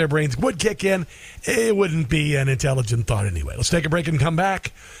even if their brains would kick in, it wouldn't be an intelligent thought anyway. Let's take a break and come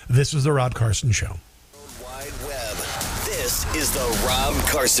back. This is The Rob Carson Show. World Wide Web. This is The Rob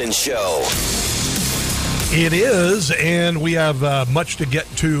Carson Show. It is, and we have much to get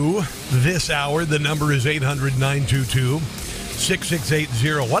to this hour. The number is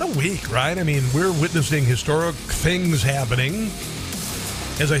 800-922-6680. What a week, right? I mean, we're witnessing historic things happening.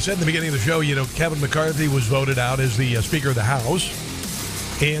 As I said in the beginning of the show, Kevin McCarthy was voted out as the Speaker of the House,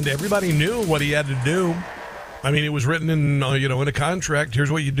 and everybody knew what he had to do. I mean, it was written in, in a contract.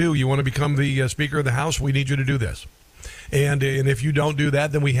 Here's what you do. You want to become the Speaker of the House? We need you to do this. And if you don't do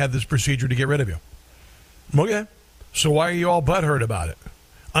that, then we have this procedure to get rid of you. Okay. So why are you all butthurt about it?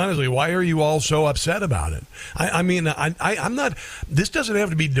 Honestly, why are you all so upset about it? I'm not, this doesn't have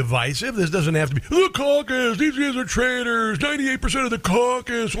to be divisive. This doesn't have to be, the caucus, these guys are traitors. 98% of the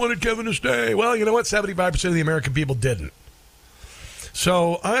caucus wanted Kevin to stay. Well, you know what? 75% of the American people didn't.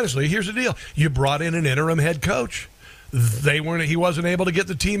 So, honestly, here's the deal. You brought in an interim head coach. He wasn't able to get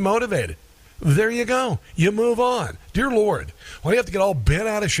the team motivated. There you go. You move on. Dear Lord, why do you have to get all bent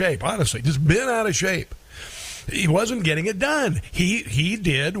out of shape? Honestly, just bent out of shape. He wasn't getting it done. He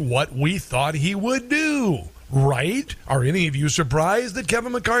did what we thought he would do, right? Are any of you surprised that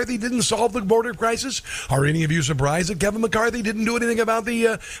Kevin McCarthy didn't solve the border crisis? Are any of you surprised that Kevin McCarthy didn't do anything about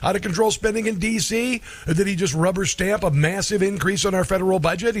the out-of-control spending in D.C.? Did he just rubber stamp a massive increase on our federal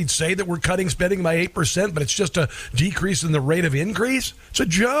budget? He'd say that we're cutting spending by 8%, but it's just a decrease in the rate of increase? It's a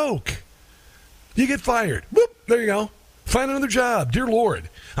joke. You get fired. Whoop, there you go. Find another job. Dear Lord.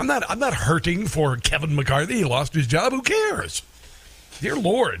 I'm not hurting for Kevin McCarthy. He lost his job. Who cares? Dear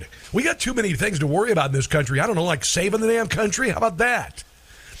Lord. We got too many things to worry about in this country. I don't know, like saving the damn country? How about that?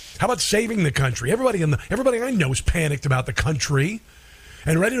 How about saving the country? Everybody I know is panicked about the country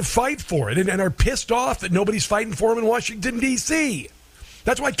and ready to fight for it and are pissed off that nobody's fighting for him in Washington, D.C.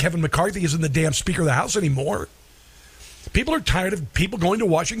 That's why Kevin McCarthy isn't the damn Speaker of the House anymore. People are tired of people going to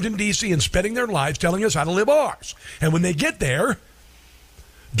Washington, D.C. and spending their lives telling us how to live ours. And when they get there,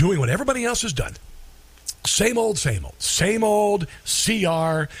 doing what everybody else has done. Same old, same old. Same old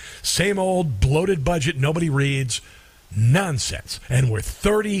CR, same old bloated budget nobody reads. Nonsense. And we're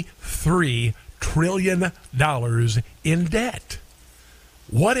 $33 trillion in debt.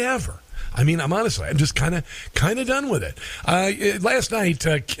 Whatever. I mean, I'm just kind of done with it. Last night,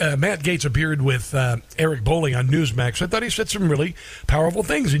 Matt Gaetz appeared with Eric Bolling on Newsmax. I thought he said some really powerful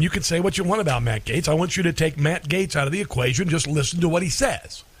things, and you can say what you want about Matt Gaetz. I want you to take Matt Gaetz out of the equation. Just listen to what he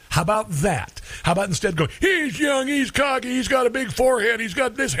says. How about that? How about instead going, he's young, he's cocky, he's got a big forehead, he's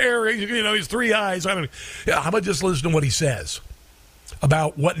got this hair, he's three eyes. How about just listen to what he says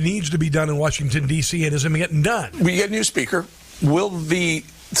about what needs to be done in Washington, D.C. and isn't getting done? We get a new speaker. Will the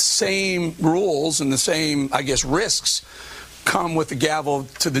same rules and the same, risks come with the gavel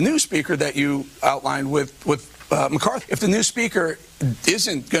to the new speaker that you outlined with McCarthy? If the new speaker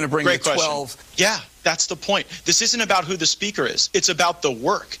isn't going to bring the 12... Yeah, that's the point. This isn't about who the speaker is. It's about the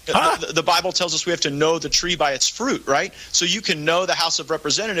work. The Bible tells us we have to know the tree by its fruit, right? So you can know the House of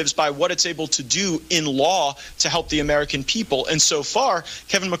Representatives by what it's able to do in law to help the American people. And so far,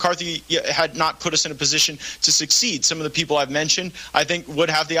 Kevin McCarthy had not put us in a position to succeed. Some of the people I've mentioned, I think, would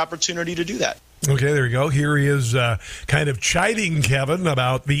have the opportunity to do that. Okay, there you go. Here he is kind of chiding Kevin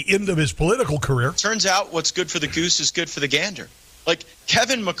about the end of his political career. Turns out what's good for the goose is good for the gander. Like,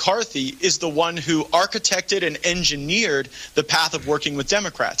 Kevin McCarthy is the one who architected and engineered the path of working with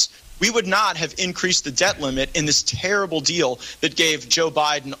Democrats. We would not have increased the debt limit in this terrible deal that gave Joe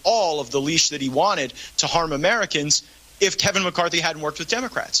Biden all of the leash that he wanted to harm Americans if Kevin McCarthy hadn't worked with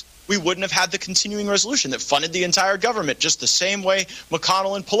Democrats. We wouldn't have had the continuing resolution that funded the entire government just the same way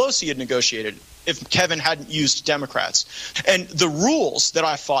McConnell and Pelosi had negotiated if Kevin hadn't used Democrats. And the rules that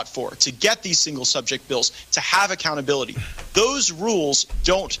I fought for to get these single subject bills, to have accountability, those rules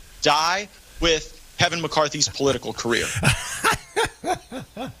don't die with Kevin McCarthy's political career.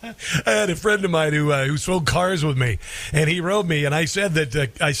 I had a friend of mine who sold cars with me, and he wrote me, and I said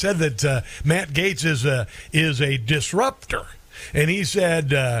that Matt Gaetz is a disruptor, and he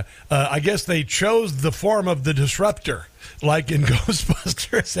said, I guess they chose the form of the disruptor, like in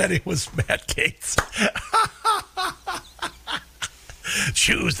Ghostbusters, and it was Matt Gaetz.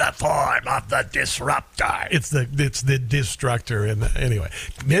 Choose the form of the disruptor. It's the destructor. And anyway,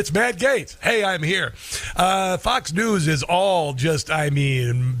 it's Matt Gaetz. Hey, I'm here. Fox News is all just,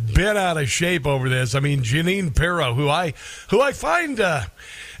 bent out of shape over this. Jeanine Pirro, who I find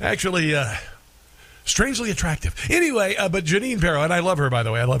actually strangely attractive. Anyway, but Jeanine Pirro, and I love her, by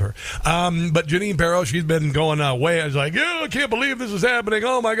the way. I love her. But Jeanine Pirro, she's been going away. I was like, I can't believe this is happening.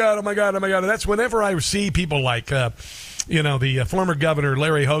 Oh, my God. And that's whenever I see people like, the former governor,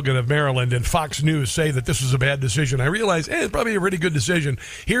 Larry Hogan of Maryland, and Fox News say that this was a bad decision, I realize, it's probably a really good decision.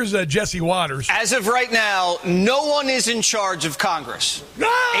 Here's Jesse Waters. As of right now, no one is in charge of Congress. 8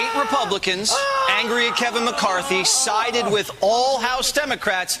 Republicans, angry at Kevin McCarthy, sided with all House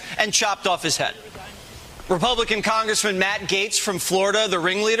Democrats and chopped off his head. Republican Congressman Matt Gaetz from Florida, the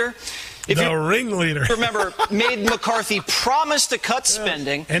ringleader. Remember, made McCarthy promise to cut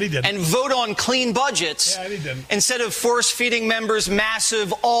spending and vote on clean budgets instead of force-feeding members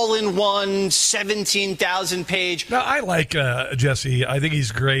massive all-in-one 17,000-page. Now, I like Jesse. I think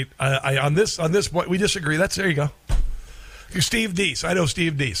he's great. On this point, we disagree. There you go. Steve Deese. I know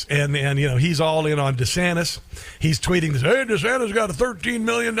Steve Deese. And he's all in on DeSantis. He's tweeting this, hey, DeSantis got a $13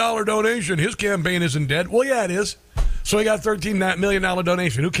 million donation. His campaign isn't dead. Well, yeah, it is. So he got a $13 million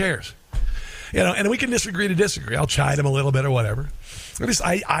donation. Who cares? And we can disagree to disagree. I'll chide him a little bit or whatever.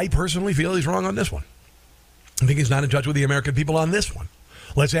 I personally feel he's wrong on this one. I think he's not in touch with the American people on this one.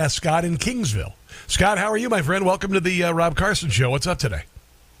 Let's ask Scott in Kingsville. Scott, how are you, my friend? Welcome to the Rob Carson Show. What's up today?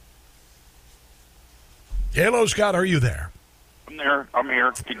 Hello, Scott. Are you there? I'm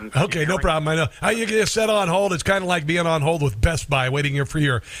here. Okay, no problem. I know. You get set on hold. It's kind of like being on hold with Best Buy, waiting for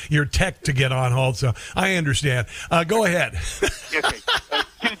your tech to get on hold. So I understand. Go ahead. Okay.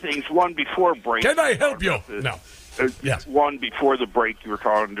 2 things. One, before break. Can I help you? No. Yes. One, before the break, you were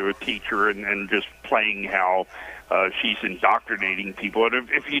talking to a teacher and just playing how she's indoctrinating people. And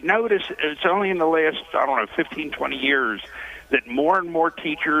if you notice, it's only in the last, 15, 20 years that more and more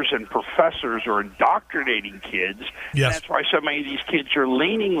teachers and professors are indoctrinating kids. Yes. And that's why so many of these kids are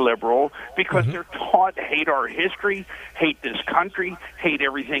leaning liberal, because they're taught hate our history, hate this country, hate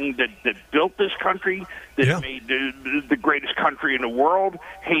everything that built this country, that made the greatest country in the world,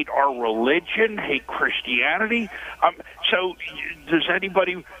 hate our religion, hate Christianity. So does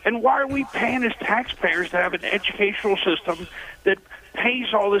anybody, and why are we paying as taxpayers to have an educational system that pays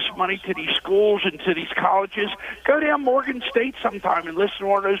all this money to these schools and to these colleges? Go down Morgan State sometime and listen to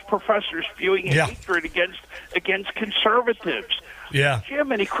one of those professors spewing hatred against conservatives. Yeah.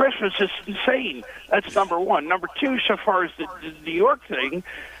 Jiminy Christmas is insane. That's number one. Number two, so far as the New York thing,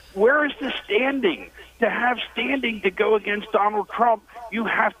 where is the standing? To have standing to go against Donald Trump, you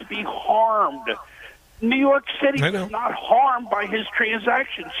have to be harmed. New York City is not harmed by his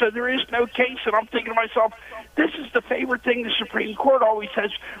transactions, so there is no case. And I'm thinking to myself, this is the favorite thing the Supreme Court always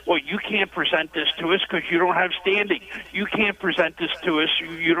says, well, you can't present this to us because you don't have standing. You can't present this to us,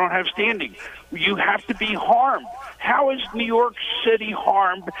 you don't have standing. You have to be harmed. How is New York City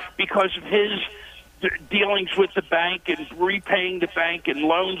harmed because of his dealings with the bank and repaying the bank and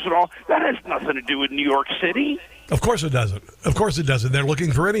loans and all? That has nothing to do with New York City. Of course it doesn't. Of course it doesn't. They're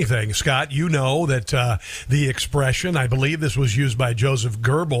looking for anything. Scott, you know that the expression, I believe this was used by Joseph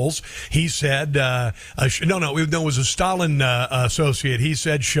Goebbels. He said, it was a Stalin associate. He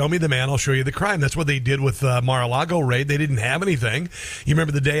said, show me the man, I'll show you the crime. That's what they did with Mar-a-Lago raid. They didn't have anything. You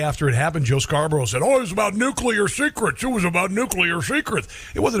remember the day after it happened, Joe Scarborough said, it was about nuclear secrets. It was about nuclear secrets.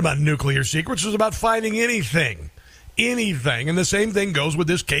 It wasn't about nuclear secrets. It was about finding anything. And the same thing goes with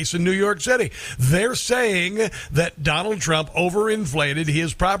this case in New York City. They're saying that Donald Trump overinflated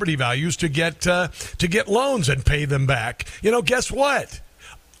his property values to get loans and pay them back. Guess what?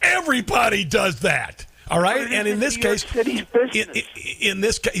 Everybody does that. All right, and in this case, in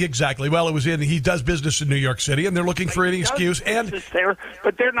this case, exactly. Well, he does business in New York City, and they're looking for any excuse.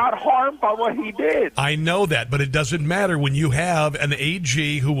 But they're not harmed by what he did. I know that, but it doesn't matter when you have an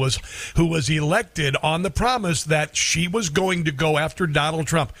AG who was elected on the promise that she was going to go after Donald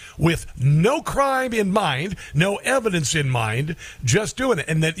Trump with no crime in mind, no evidence in mind, just doing it.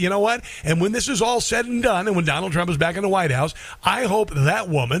 And that, you know what? And when this is all said and done, and when Donald Trump is back in the White House, I hope that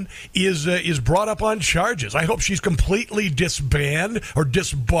woman is brought up on charges. I hope she's completely disbanded or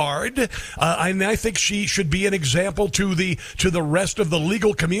disbarred. And I think she should be an example to the rest of the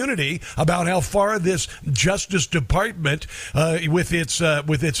legal community about how far this Justice Department, with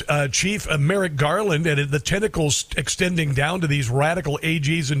its chief Merrick Garland and the tentacles extending down to these radical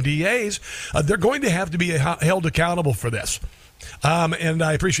AGs and DAs, they're going to have to be held accountable for this. And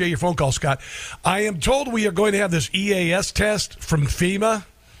I appreciate your phone call, Scott. I am told we are going to have this EAS test from FEMA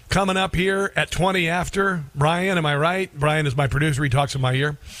coming up here at 20 after. Brian, am I right? Brian is my producer. He talks in my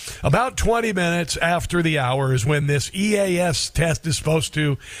ear. About 20 minutes after the hour is when this EAS test is supposed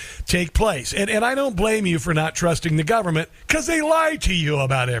to take place. And I don't blame you for not trusting the government because they lie to you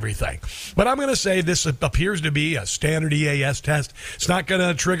about everything. But I'm going to say this appears to be a standard EAS test. It's not going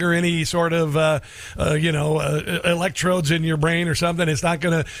to trigger any sort of, electrodes in your brain or something. It's not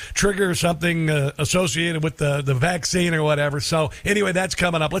going to trigger something associated with the vaccine or whatever. So anyway, that's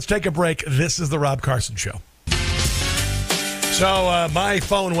coming up. Let's take a break. This is the Rob Carson Show. So my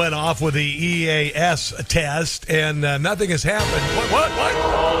phone went off with the EAS test, and nothing has happened. What?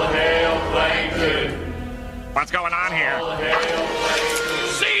 All hail Plankton. What's going on here? All hail Plankton.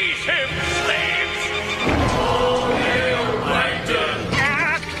 Seize him, slaves! All hail Plankton.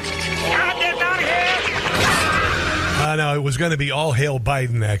 Get down here! No, it was going to be all hail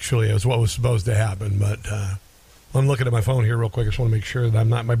Biden, actually, is what was supposed to happen. But I'm looking at my phone here real quick. I just want to make sure that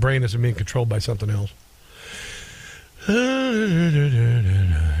my brain isn't being controlled by something else. Yeah,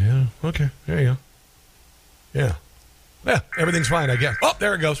 okay, there you go. Yeah, everything's fine, I guess. Oh,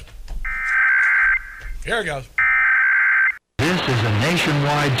 there it goes. Here it goes. This is a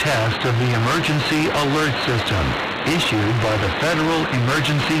nationwide test of the Emergency Alert System, issued by the Federal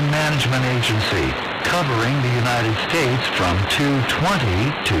Emergency Management Agency, covering the United States from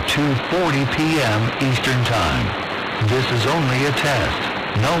 2:20 to 2:40 p.m. Eastern Time. This is only a test.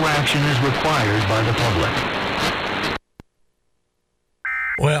 No action is required by the public.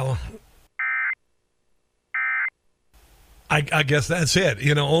 Well, I guess that's it.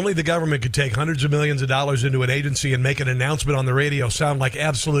 Only the government could take hundreds of millions of dollars into an agency and make an announcement on the radio sound like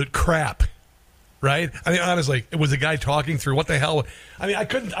absolute crap, right? I mean, honestly, it was the guy talking through what the hell. I mean, I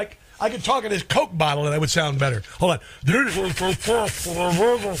could talk in his Coke bottle and that would sound better. Hold on.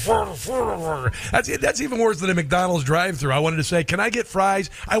 That's even worse than a McDonald's drive-thru. I wanted to say, can I get fries?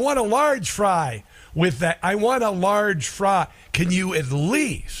 I want a large fry with that. I want a large fry. Can you at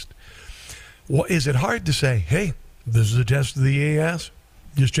least? Well, is it hard to say, hey, this is a test of the EAS?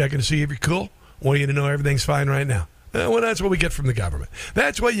 Just checking to see if you're cool? Want you to know everything's fine right now. Well, that's what we get from the government.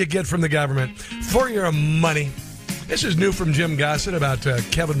 That's what you get from the government for your money. This is new from Jim Gossett about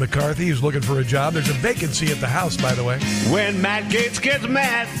Kevin McCarthy, who's looking for a job. There's a vacancy at the House, by the way. When Matt Gaetz gets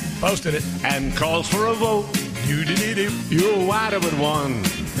mad, posted it, and calls for a vote, you're wider with one.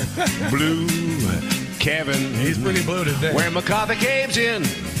 Blue Kevin. He's pretty blue today. Where McCarthy caves in,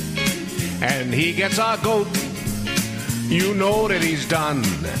 and he gets our goat, you know that he's done.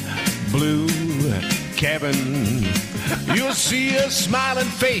 Blue Kevin. You'll see a smiling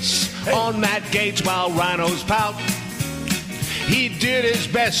face on Matt Gaetz while rhinos pout. He did his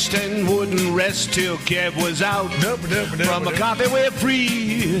best and wouldn't rest till Kev was out. From McCarthy we're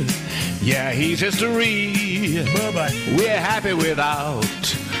free. Yeah, he's history. Bye-bye. We're happy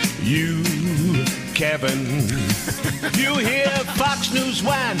without you, Kevin. You hear Fox News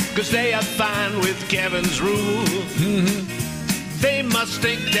whine, 'cause they are fine with Kevin's rule. Mm-hmm. They must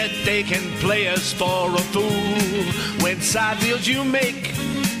think that they can play us for a fool. When side deals you make,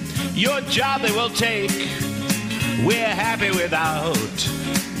 your job they will take. We're happy without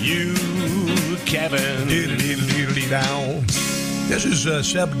you, Kevin. This is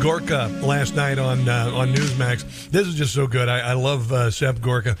Seb Gorka last night on Newsmax. This is just so good. I love Seb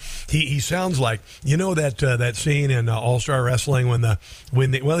Gorka. He sounds like, that scene in All Star Wrestling when this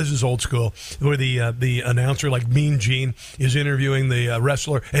is old school, where the announcer, like Mean Gene, is interviewing the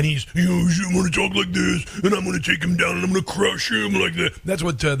wrestler, and he's, I'm going to talk like this, and I'm going to take him down, and I'm going to crush him like that. That's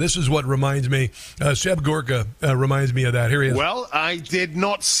what this is what reminds me. Seb Gorka reminds me of that. Here he is. Well, I did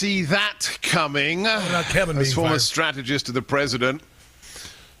not see that coming. Not Kevin as former fired. strategist to the president.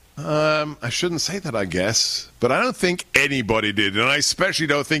 I shouldn't say that, I guess, but I don't think anybody did, and I especially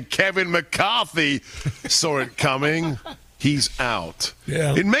don't think Kevin McCarthy saw it coming. He's out.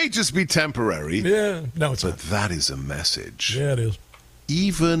 Yeah. It may just be temporary. Yeah. No, it's but not. That is a message. Yeah, it is.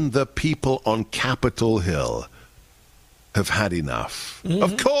 Even the people on Capitol Hill have had enough. Mm-hmm.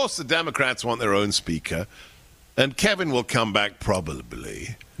 Of course, the Democrats want their own speaker, and Kevin will come back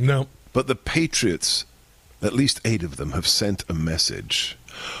probably. No. But the Patriots, at least 8 of them, have sent a message.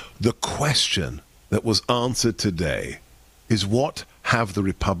 The question that was answered today is, what have the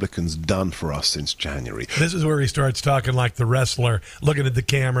Republicans done for us since January? This is where he starts talking like the wrestler, looking at the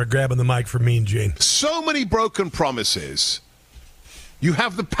camera, grabbing the mic for Mean Gene. So many broken promises. You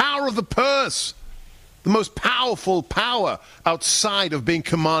have the power of the purse, the most powerful power outside of being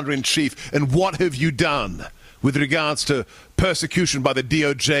commander-in-chief. And what have you done with regards to persecution by the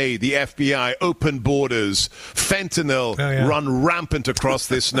DOJ, the FBI, open borders, fentanyl run rampant across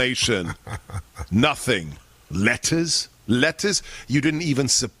this nation? Nothing. Letters? Letters? You didn't even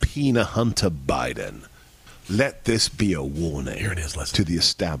subpoena Hunter Biden. Let this be a warning. Here it is, listen. To the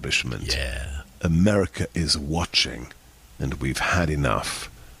establishment. Yeah. America is watching, and we've had enough.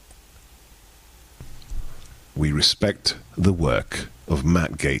 We respect the work of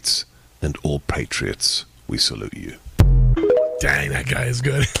Matt Gaetz and all patriots. We salute you. Dang, that guy is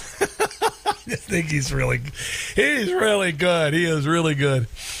good. I think he's really good. He is really good.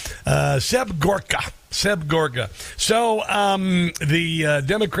 Seb Gorka. So the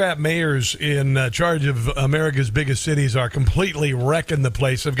Democrat mayors in charge of America's biggest cities are completely wrecking the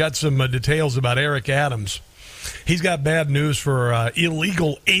place. I've got some details about Eric Adams. He's got bad news for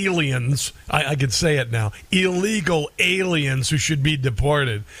illegal aliens. I could say it now. Illegal aliens who should be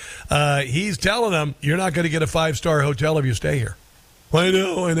deported. He's telling them, you're not going to get a 5-star hotel if you stay here. I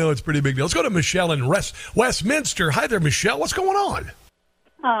know. It's a pretty big deal. Let's go to Michelle in Westminster. Hi there, Michelle. What's going on?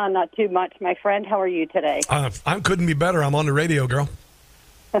 Not too much, my friend. How are you today? I couldn't be better. I'm on the radio, girl.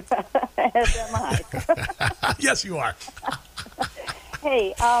 As am I. Yes, you are.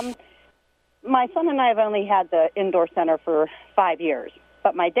 Hey, my son and I have only had the indoor center for 5 years,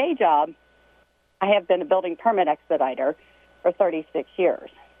 but my day job, I have been a building permit expediter for 36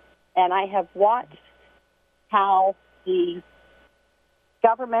 years, and I have watched how the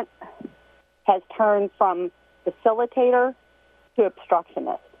government has turned from facilitator to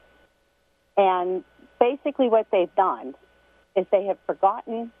obstructionist. And basically what they've done is they have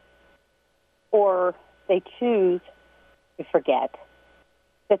forgotten, or they choose to forget,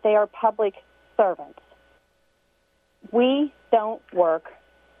 that they are public servants. We don't work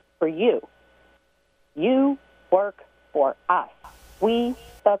for you. You work for us. We,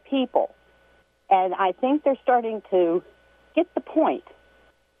 the people. And I think they're starting to get the point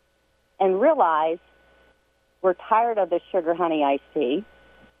and realize we're tired of this sugar honey iced tea.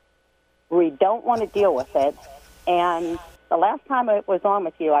 We don't want to deal with it. And the last time I was on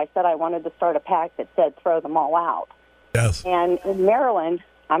with you, I said I wanted to start a PAC that said throw them all out. Yes. And in Maryland,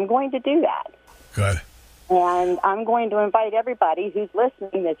 I'm going to do that. Good. And I'm going to invite everybody who's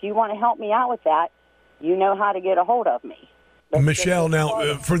listening, if you want to help me out with that, you know how to get a hold of me. Michelle,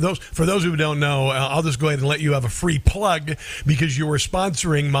 now, for those who don't know, I'll just go ahead and let you have a free plug because you were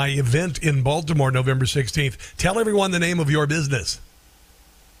sponsoring my event in Baltimore November 16th. Tell everyone the name of your business.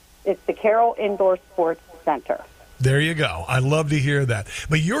 It's the Carroll Indoor Sports Center. There you go. I love to hear that.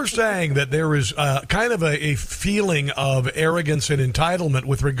 But you're saying that there is kind of a feeling of arrogance and entitlement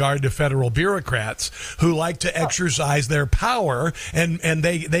with regard to federal bureaucrats who like to exercise their power, and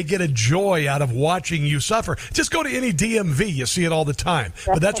they get a joy out of watching you suffer. Just go to any DMV. You see it all the time.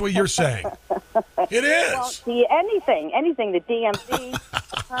 But that's what you're saying. It is. Well, see, anything, the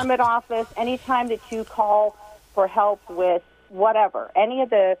DMV, permit office, anytime that you call for help with whatever, any of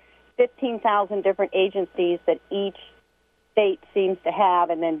the 15,000 different agencies that each state seems to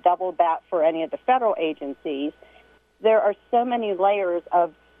have, and then double that for any of the federal agencies. There are so many layers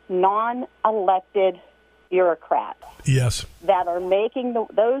of non-elected bureaucrats. Yes. That are making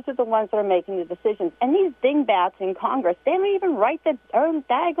those are the ones that are making the decisions. And these dingbats in Congress, they don't even write their own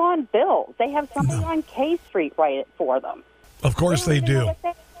daggone bills. They have somebody on K Street write it for them. Of course they do.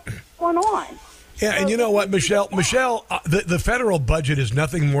 What's going on? Yeah, and you know what, Michelle, the federal budget is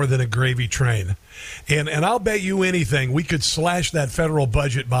nothing more than a gravy train. And I'll bet you anything, we could slash that federal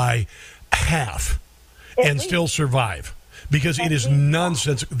budget by half and still survive. Because it is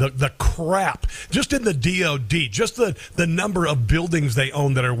nonsense, the crap, just in the DOD, just the number of buildings they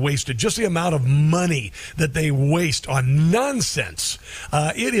own that are wasted, just the amount of money that they waste on nonsense.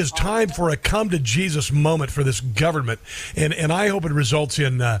 It is time for a come-to-Jesus moment for this government, and I hope it results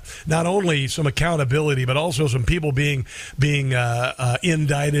in not only some accountability, but also some people being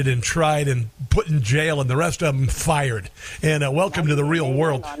indicted and tried and put in jail, and the rest of them fired. And welcome to the real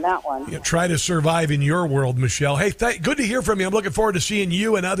world. On that one. Try to survive in your world, Michelle. Hey, good to hear from you. I'm looking forward to seeing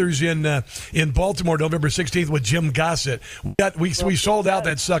you and others in Baltimore November 16th with Jim Gossett. We sold out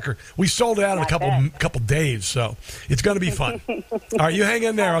that sucker. We sold it out in a couple days, so it's going to be fun. All right, you hang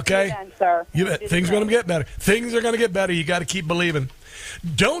in there, okay? You bet. Things are going to get better. Things are going to get better. You got to keep believing.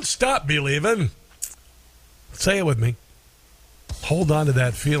 Don't stop believing. Say it with me. Hold on to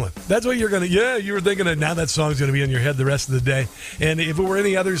that feeling. That's what you're going to, you were thinking that now that song's going to be in your head the rest of the day. And if it were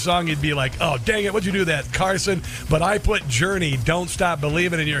any other song, you'd be like, oh, dang it, what'd you do that, Carson? But I put Journey, Don't Stop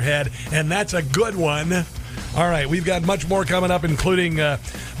Believing in your head, and that's a good one. All right, we've got much more coming up, including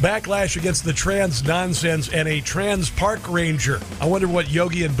backlash against the trans nonsense and a trans park ranger. I wonder what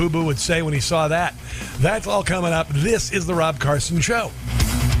Yogi and Boo Boo would say when he saw that. That's all coming up. This is The Rob Carson Show.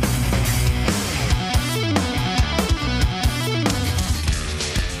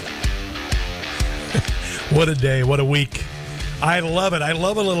 What a day. What a week. I love it. I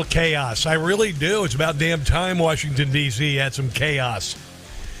love a little chaos. I really do. It's about damn time Washington, D.C. had some chaos.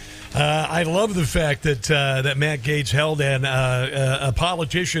 I love the fact that Matt Gaetz held a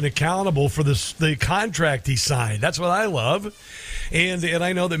politician accountable for the contract he signed. That's what I love. And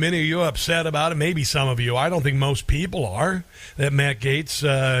I know that many of you are upset about it. Maybe some of you. I don't think most people are. That Matt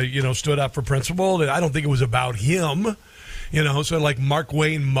Gaetz, stood up for principle. I don't think it was about him. So like Mark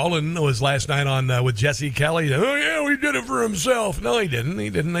Wayne Mullen was last night on with Jesse Kelly. Oh, yeah, we did it for himself. No, he didn't. He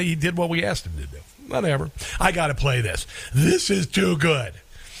didn't. He did what we asked him to do. Whatever. I got to play this. This is too good.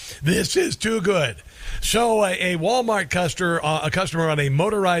 This is too good. So a Walmart customer on a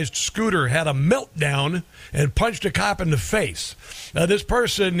motorized scooter had a meltdown and punched a cop in the face. This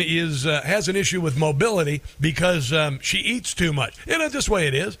person has an issue with mobility because she eats too much. This way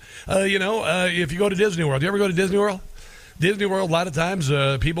it is. If you go to Disney World, you ever go to Disney World? Disney World, a lot of times,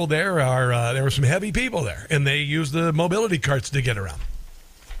 people there were some heavy people there, and they use the mobility carts to get around.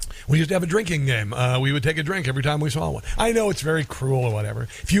 We used to have a drinking game. We would take a drink every time we saw one. I know it's very cruel or whatever.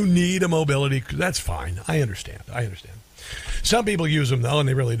 If you need a mobility, that's fine. I understand. Some people use them, though, and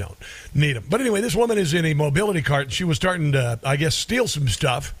they really don't need them. But anyway, this woman is in a mobility cart, and she was starting to, I guess, steal some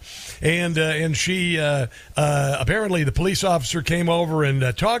stuff. And she, apparently the police officer came over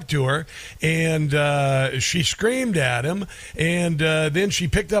and talked to her, and she screamed at him. And then she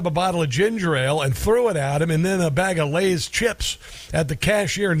picked up a bottle of ginger ale and threw it at him, and then a bag of Lay's chips at the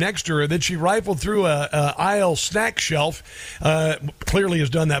cashier next to her. Then she rifled through a aisle snack shelf, clearly has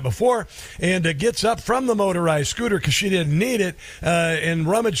done that before, and gets up from the motorized scooter because she didn't need it, and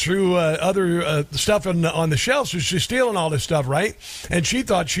rummaged through other stuff on the shelf. So she's stealing all this stuff, right? And she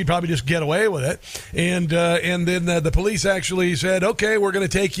thought she'd probably just get away with it. And then the police actually said, okay, we're going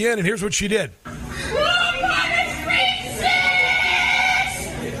to take you in. And here's what she did.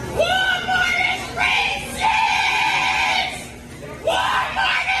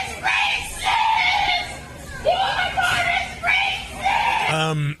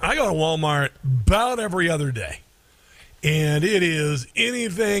 I go to Walmart about every other day, and it is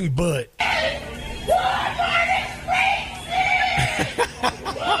anything but. There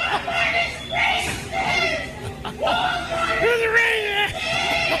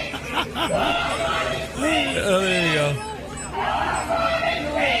you go.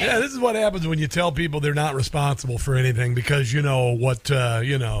 Yeah, this is what happens when you tell people they're not responsible for anything because you know what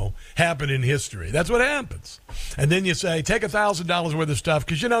happened in history. That's what happens. And then you say, take $1,000 worth of stuff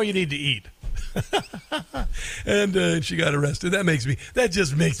because you need to eat. And she got arrested. That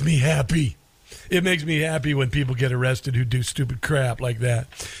just makes me happy. It makes me happy when people get arrested who do stupid crap like that.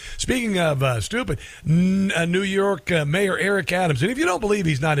 Speaking of stupid, New York Mayor Eric Adams, and if you don't believe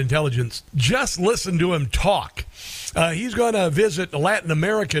he's not intelligent, just listen to him talk. He's going to visit Latin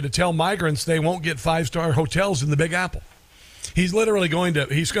America to tell migrants they won't get 5-star hotels in the Big Apple. He's literally going to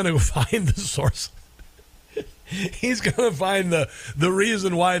find the source. He's going to find the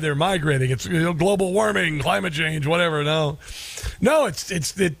reason why they're migrating. It's global warming, climate change, whatever. No,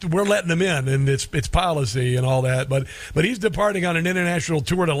 we're letting them in, and it's policy and all that. But he's departing on an international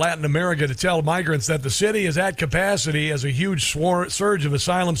tour to Latin America to tell migrants that the city is at capacity as a huge surge of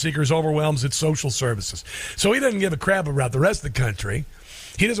asylum seekers overwhelms its social services. So he doesn't give a crap about the rest of the country.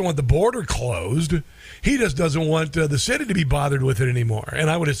 He doesn't want the border closed. He just doesn't want the city to be bothered with it anymore. And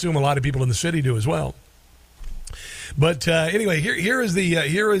I would assume a lot of people in the city do as well. But anyway, here is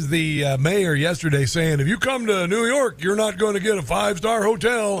the mayor yesterday saying, if you come to New York, you're not going to get a 5-star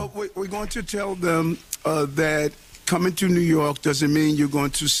hotel. We're going to tell them that coming to New York doesn't mean you're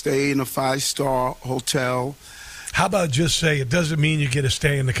going to stay in a 5-star hotel. How about just say it doesn't mean you get to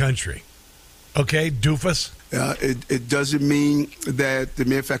stay in the country? Okay, doofus? It doesn't mean that the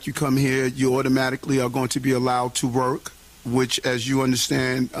mere fact you come here, you automatically are going to be allowed to work, which, as you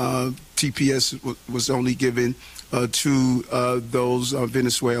understand, TPS was only given to those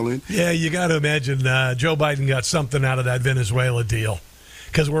Venezuelan. Yeah, you got to imagine Joe Biden got something out of that Venezuela deal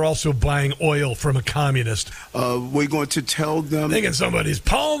because we're also buying oil from a communist. We're going to tell them... Thinking somebody's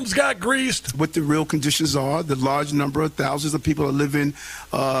palms got greased. What the real conditions are. The large number of thousands of people are living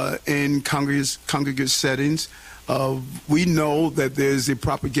in congregate settings. We know that there's a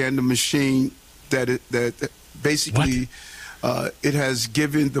propaganda machine that basically it has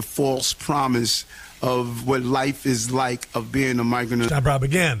given the false promise of what life is like of being a migrant. It's not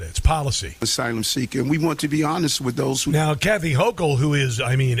propaganda, it's policy. Asylum seeker. And we want to be honest with those who... Now, Kathy Hochul, who is,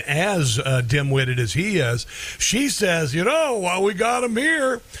 as dim-witted as he is, she says, while we got them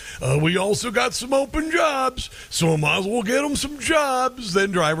here, we also got some open jobs, so might as well get them some jobs, then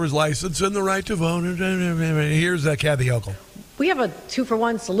driver's license and the right to vote. Here's Kathy Hochul. We have a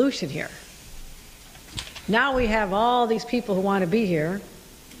 2-for-1 solution here. Now we have all these people who want to be here.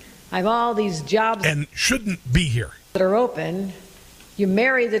 I have all these jobs and shouldn't be here that are open. You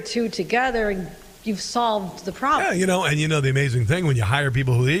marry the two together and you've solved the problem. Yeah, the amazing thing, when you hire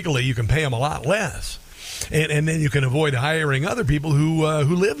people illegally, you can pay them a lot less. And then you can avoid hiring other people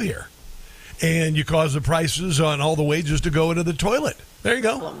who live here. And you cause the prices on all the wages to go into the toilet. There you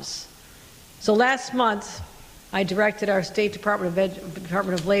go. So last month, I directed our State Department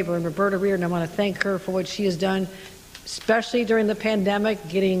of Labor and Roberta Reardon. I want to thank her for what she has done, especially during the pandemic,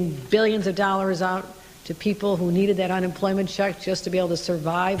 getting billions of dollars out to people who needed that unemployment check just to be able to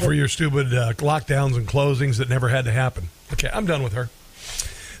survive. For your stupid lockdowns and closings that never had to happen. Okay, I'm done with her.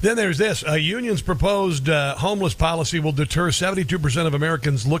 Then there's this. A union's proposed homeless policy will deter 72% of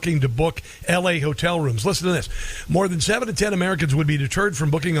Americans looking to book L.A. hotel rooms. Listen to this. More than 7 to 10 Americans would be deterred from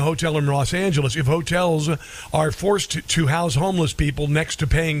booking a hotel in Los Angeles if hotels are forced to house homeless people next to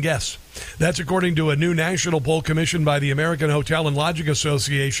paying guests. That's according to a new national poll commissioned by the American Hotel and Lodging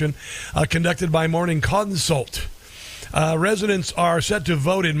Association, conducted by Morning Consult. Residents are set to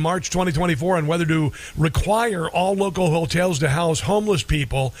vote in March 2024 on whether to require all local hotels to house homeless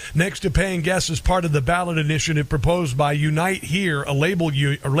people next to paying guests as part of the ballot initiative proposed by Unite Here, a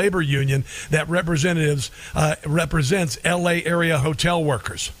labor union that represents L.A. area hotel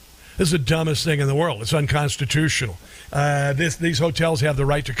workers. This is the dumbest thing in the world. It's unconstitutional. These hotels have the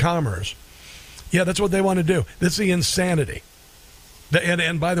right to commerce. Yeah, that's what they want to do. This is the insanity.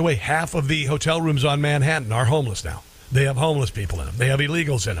 And by the way, half of the hotel rooms on Manhattan are homeless now. They have homeless people in them. They have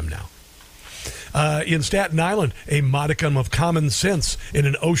illegals in them now. In Staten Island, a modicum of common sense in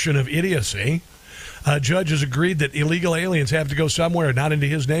an ocean of idiocy. A judge has agreed that illegal aliens have to go somewhere, not into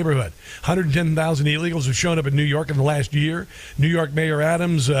his neighborhood. 110,000 illegals have shown up in New York in the last year. New York Mayor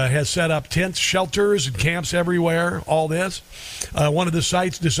Adams has set up tents, shelters, and camps everywhere, all this. One of the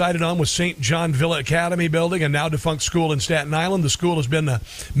sites decided on was St. John Villa Academy building, a now defunct school in Staten Island. The school has been in the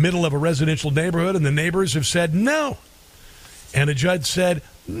middle of a residential neighborhood, and the neighbors have said no. And a judge said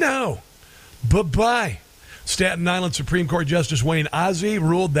no. Bye-bye. Staten Island Supreme Court Justice Wayne Ozzie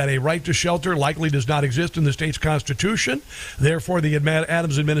ruled that a right to shelter likely does not exist in the state's constitution. Therefore, the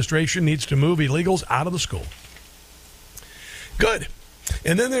Adams administration needs to move illegals out of the school. Good.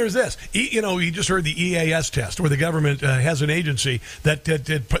 And then there's this. You just heard the EAS test, where the government has an agency that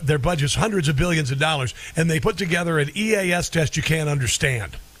their budget's hundreds of billions of dollars, and they put together an EAS test you can't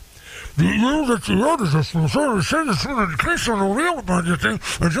understand. The year that you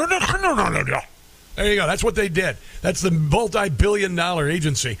There you go. That's what they did. That's the multi-billion-dollar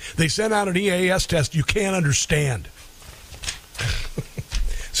agency. They sent out an EAS test you can't understand.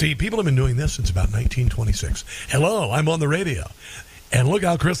 See, people have been doing this since about 1926. Hello, I'm on the radio. And look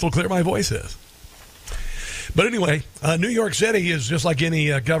how crystal clear my voice is. But anyway, New York City is just like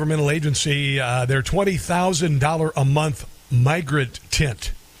any governmental agency. They're $20,000 a month migrant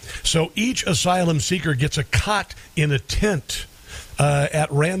tent. So each asylum seeker gets a cot in a tent at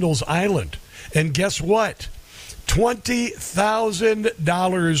Randall's Island. And guess what?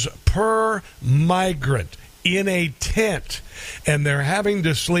 $20,000 per migrant in a tent. And they're having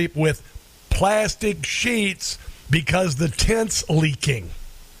to sleep with plastic sheets because the tent's leaking.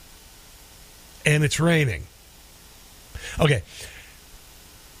 And it's raining. Okay.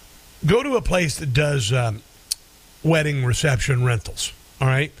 Go to a place that does wedding reception rentals. All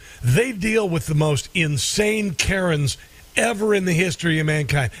right? They deal with the most insane Karens ever in the history of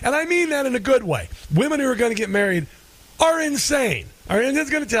mankind. And I mean that in a good way. Women who are going to get married are insane. All right? And it's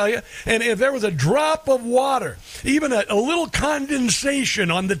going to tell you. And if there was a drop of water, even a little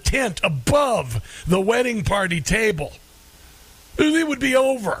condensation on the tent above the wedding party table, it would be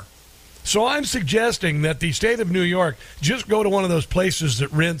over. So I'm suggesting that the state of New York just go to one of those places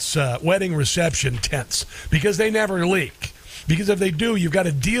that rents wedding reception tents, because they never leak. Because if they do, you've got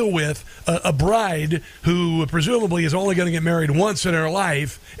to deal with a bride who presumably is only going to get married once in her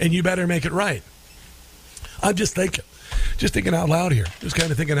life, and you better make it right. I'm just thinking out loud here. Just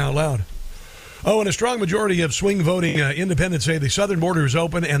kind of thinking out loud. Oh, and a strong majority of swing voting independents say the southern border is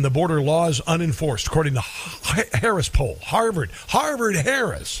open and the border laws unenforced, according to Harris poll.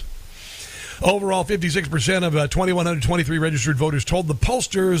 Harvard-Harris. Overall, 56% of 2,123 registered voters told the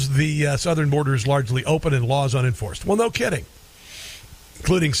pollsters the southern border is largely open and laws unenforced. Well, no kidding.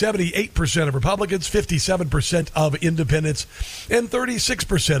 Including 78% of Republicans, 57% of independents, and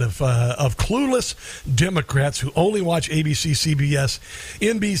 36% of clueless Democrats who only watch ABC, CBS,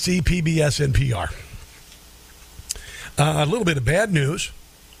 NBC, PBS, and PR. A little bit of bad news.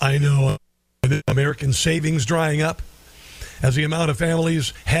 I know American savings drying up as the amount of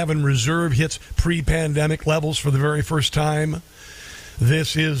families having reserve hits pre-pandemic levels for the very first time.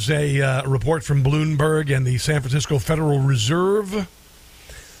 This is a report from Bloomberg and the San Francisco Federal Reserve.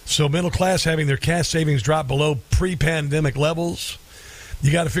 So middle class having their cash savings drop below pre-pandemic levels.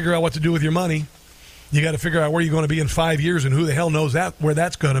 You got to figure out what to do with your money. You got to figure out where you're going to be in 5 years, and who the hell knows where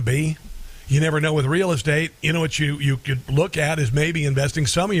that's going to be. You never know with real estate. You know what you could look at is maybe investing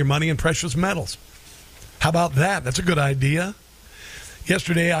some of your money in precious metals. How about that? That's a good idea.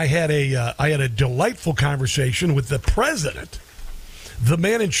 Yesterday I had a delightful conversation with the president, the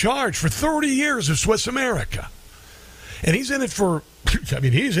man in charge for 30 years of Swiss America. And he's in it for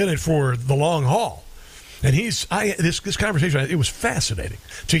the long haul. And this conversation, it was fascinating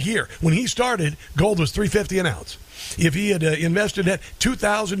to hear. When he started, gold was $3.50 an ounce. If he had invested at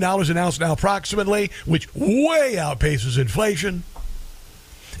 $2,000 an ounce now approximately, which way outpaces inflation.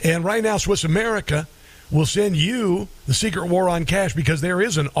 And right now, Swiss America will send you the secret war on cash, because there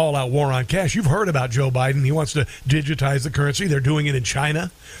is an all-out war on cash. You've heard about Joe Biden. He wants to digitize the currency. They're doing it in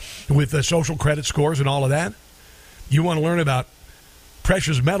China with social credit scores and all of that. You want to learn about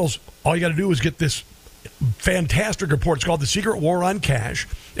precious metals, all you got to do is get this fantastic report. It's called The Secret War on Cash,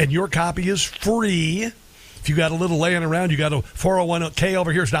 and your copy is free. If you got a little laying around, you got a 401k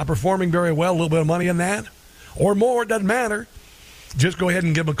over here, it's not performing very well, a little bit of money in that, or more, it doesn't matter. Just go ahead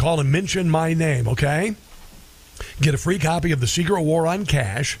and give them a call and mention my name, okay? Get a free copy of The Secret War on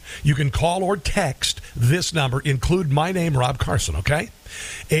Cash. You can call or text this number. Include my name, Rob Carson, okay?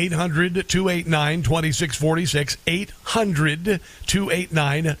 800-289-2646.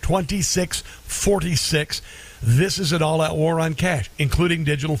 800-289-2646. This is an all-out war on cash, including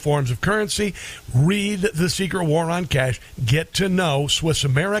digital forms of currency. Read The Secret War on Cash. Get to know Swiss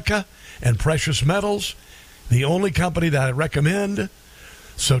America and precious metals, the only company that I recommend.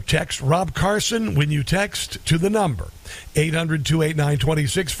 So text Rob Carson when you text to the number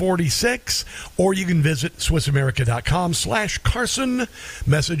 800-289-2646, or you can visit SwissAmerica.com/Carson.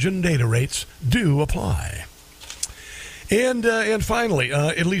 Message and data rates do apply. And finally,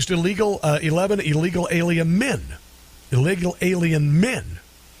 at least 11 illegal alien men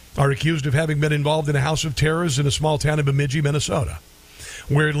are accused of having been involved in a house of terrors in a small town in Bemidji, Minnesota,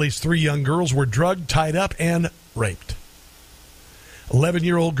 where at least 3 young girls were drugged, tied up, and raped.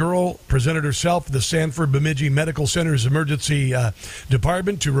 11-year-old girl presented herself at the Sanford Bemidji Medical Center's emergency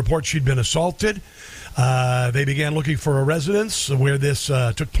department to report she'd been assaulted. They began looking for a residence where this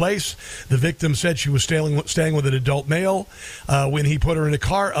took place. The victim said she was staying with an adult male. When he put her in a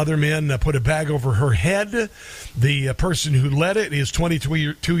car, other men put a bag over her head. The person who led it is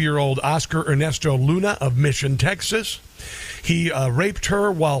 22-year-old Oscar Ernesto Luna of Mission, Texas. He raped her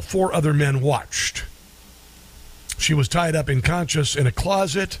while 4 other men watched. She was tied up unconscious in a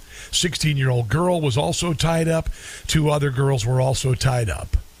closet. 16-year-old girl was also tied up. 2 other girls were also tied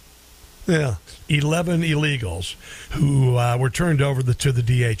up. Yeah, 11 illegals who were turned over to the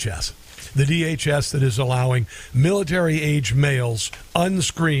DHS. The DHS that is allowing military-age males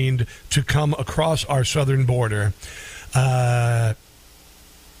unscreened to come across our southern border as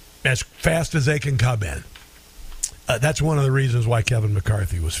fast as they can come in. That's one of the reasons why Kevin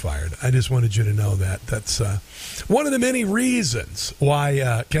McCarthy was fired. I just wanted you to know that. That's one of the many reasons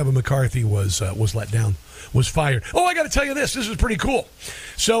why Kevin McCarthy was let down, was fired. Oh, I got to tell you this. This is pretty cool.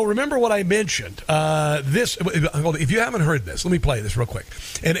 So remember what I mentioned. If you haven't heard this, let me play this real quick.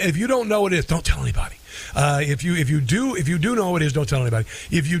 And if you don't know what it is, don't tell anybody. If you do know what it is, don't tell anybody.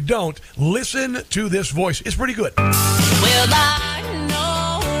 If you don't, listen to this voice. It's pretty good. Well, I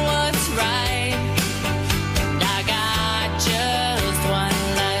know what's right.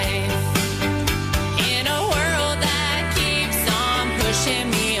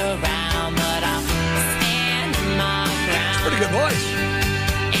 Good voice.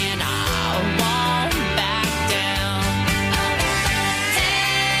 And I won't back down.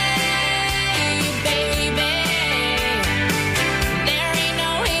 Hey, baby, there ain't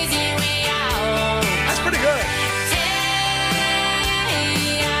no easy way out. That's pretty good.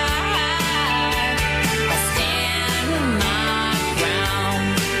 I stand my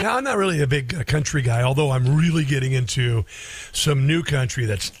ground. Now, I'm not really a big country guy, although I'm really getting into some new country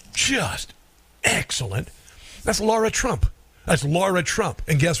that's just excellent. That's Laura Trump. That's Laura Trump.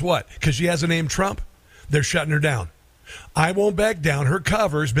 And guess what? Because she has a name Trump, they're shutting her down. I Won't Back Down. Her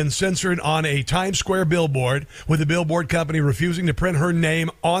cover's been censored on a Times Square billboard, with the billboard company refusing to print her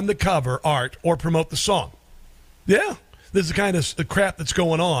name on the cover art or promote the song. Yeah, this is the kind of crap that's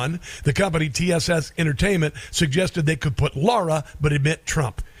going on. The company, TSS Entertainment, suggested they could put Laura but omit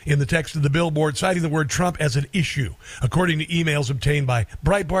Trump in the text of the billboard, citing the word Trump as an issue, according to emails obtained by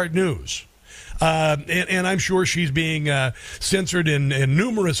Breitbart News. And I'm sure she's being censored in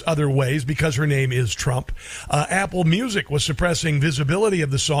numerous other ways because her name is Trump. Apple Music was suppressing visibility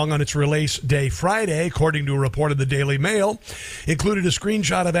of the song on its release day Friday, according to a report of the Daily Mail. Included a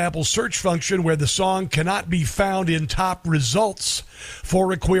screenshot of Apple's search function where the song cannot be found in top results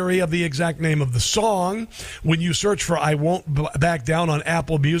for a query of the exact name of the song. When you search for I Won't Back Down on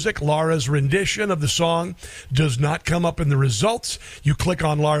Apple Music, Laura's rendition of the song does not come up in the results. You click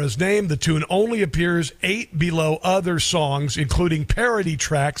on Laura's name, the tune only appears 8 below other songs, including parody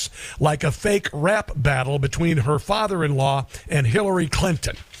tracks like a fake rap battle between her father-in-law and Hillary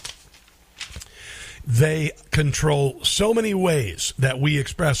Clinton. They control so many ways that we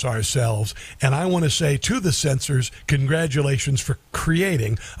express ourselves, and I want to say to the censors, congratulations for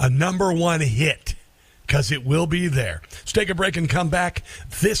creating a #1 hit, because it will be there. Let's take a break and come back.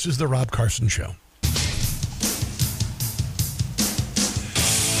 This is the Rob Carson Show.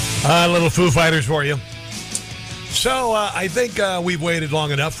 A little Foo Fighters for you. So I think we've waited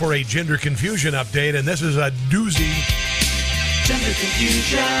long enough for a gender confusion update, and this is a doozy. Gender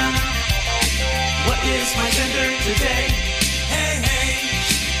confusion. What is my gender today? Hey, hey.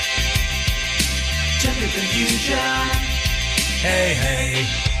 Gender confusion. Hey, hey.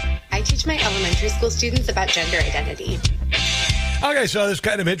 I teach my elementary school students about gender identity. Okay, so this is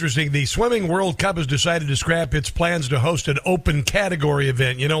kind of interesting. The Swimming World Cup has decided to scrap its plans to host an open category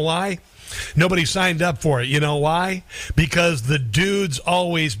event. You know why? Nobody signed up for it. You know why? Because the dudes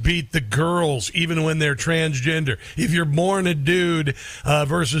always beat the girls, even when they're transgender. If you're born a dude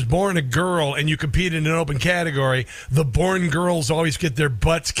versus born a girl and you compete in an open category, the born girls always get their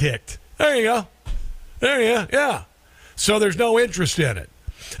butts kicked. There you go. There you go. Yeah. So there's no interest in it.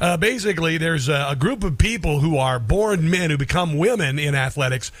 Basically, there's a group of people who are born men who become women in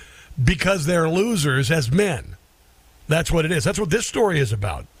athletics because they're losers as men. That's what it is. That's what this story is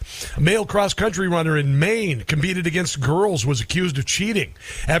about. A male cross-country runner in Maine competed against girls, was accused of cheating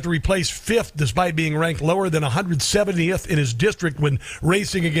after he placed 5th despite being ranked lower than 170th in his district when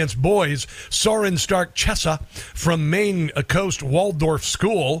racing against boys. Soren Stark Chessa from Maine Coast Waldorf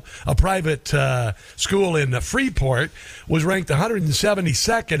School, a private school in Freeport, was ranked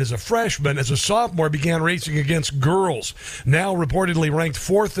 172nd as a freshman. As a sophomore, began racing against girls. Now reportedly ranked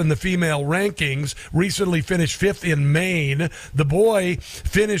 4th in the female rankings, recently finished 5th in Maine. The boy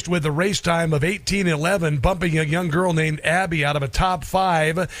finished with a race time of 18:11, bumping a young girl named Abby out of a top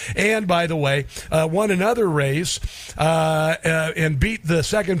 5. And, by the way, won another race and beat the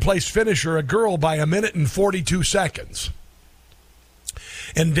second-place finisher, a girl, by 1 minute and 42 seconds.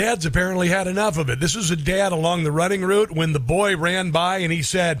 And dads apparently had enough of it. This is a dad along the running route when the boy ran by and he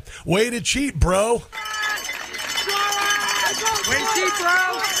said, "Way to cheat, bro." Way to cheat,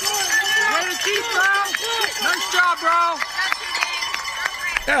 bro. Way to cheat, bro. Nice job, bro.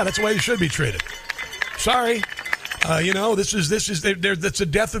 Yeah, that's the way you should be treated. Sorry. That's a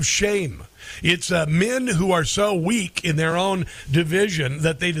death of shame. It's men who are so weak in their own division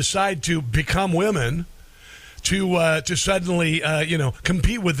that they decide to become women to suddenly,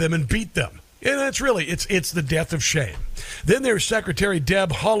 compete with them and beat them. And that's really, it's the death of shame. Then there's Secretary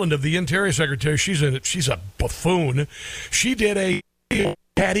Deb Haaland of the Interior Secretary. She's a buffoon. She did a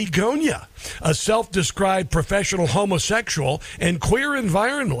Patagonia, a self-described professional homosexual and queer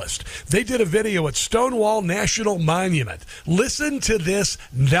environmentalist. They did a video at Stonewall National Monument. Listen to this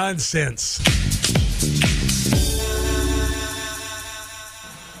nonsense.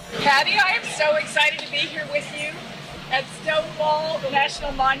 Patty, I am so excited to be here with you at Stonewall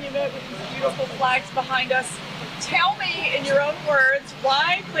National Monument with these beautiful flags behind us. Tell me, in your own words,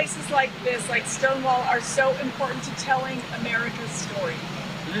 why places like this, like Stonewall, are so important to telling America's story.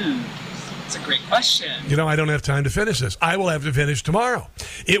 That's a great question. I don't have time to finish this. I will have to finish tomorrow.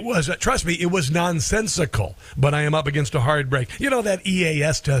 It was, trust me, it was nonsensical, but I am up against a hard break. That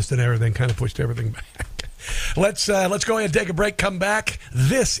EAS test and everything kind of pushed everything back. Let's go ahead and take a break, come back.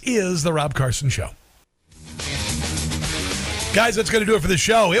 This is the Rob Carson Show. Guys, that's going to do it for the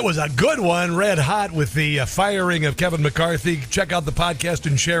show. It was a good one, red hot with the firing of Kevin McCarthy. Check out the podcast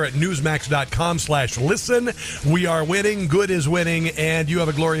and share at newsmax.com/listen. We are winning. Good is winning. And you have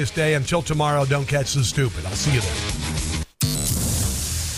a glorious day. Until tomorrow, don't catch the stupid. I'll see you then.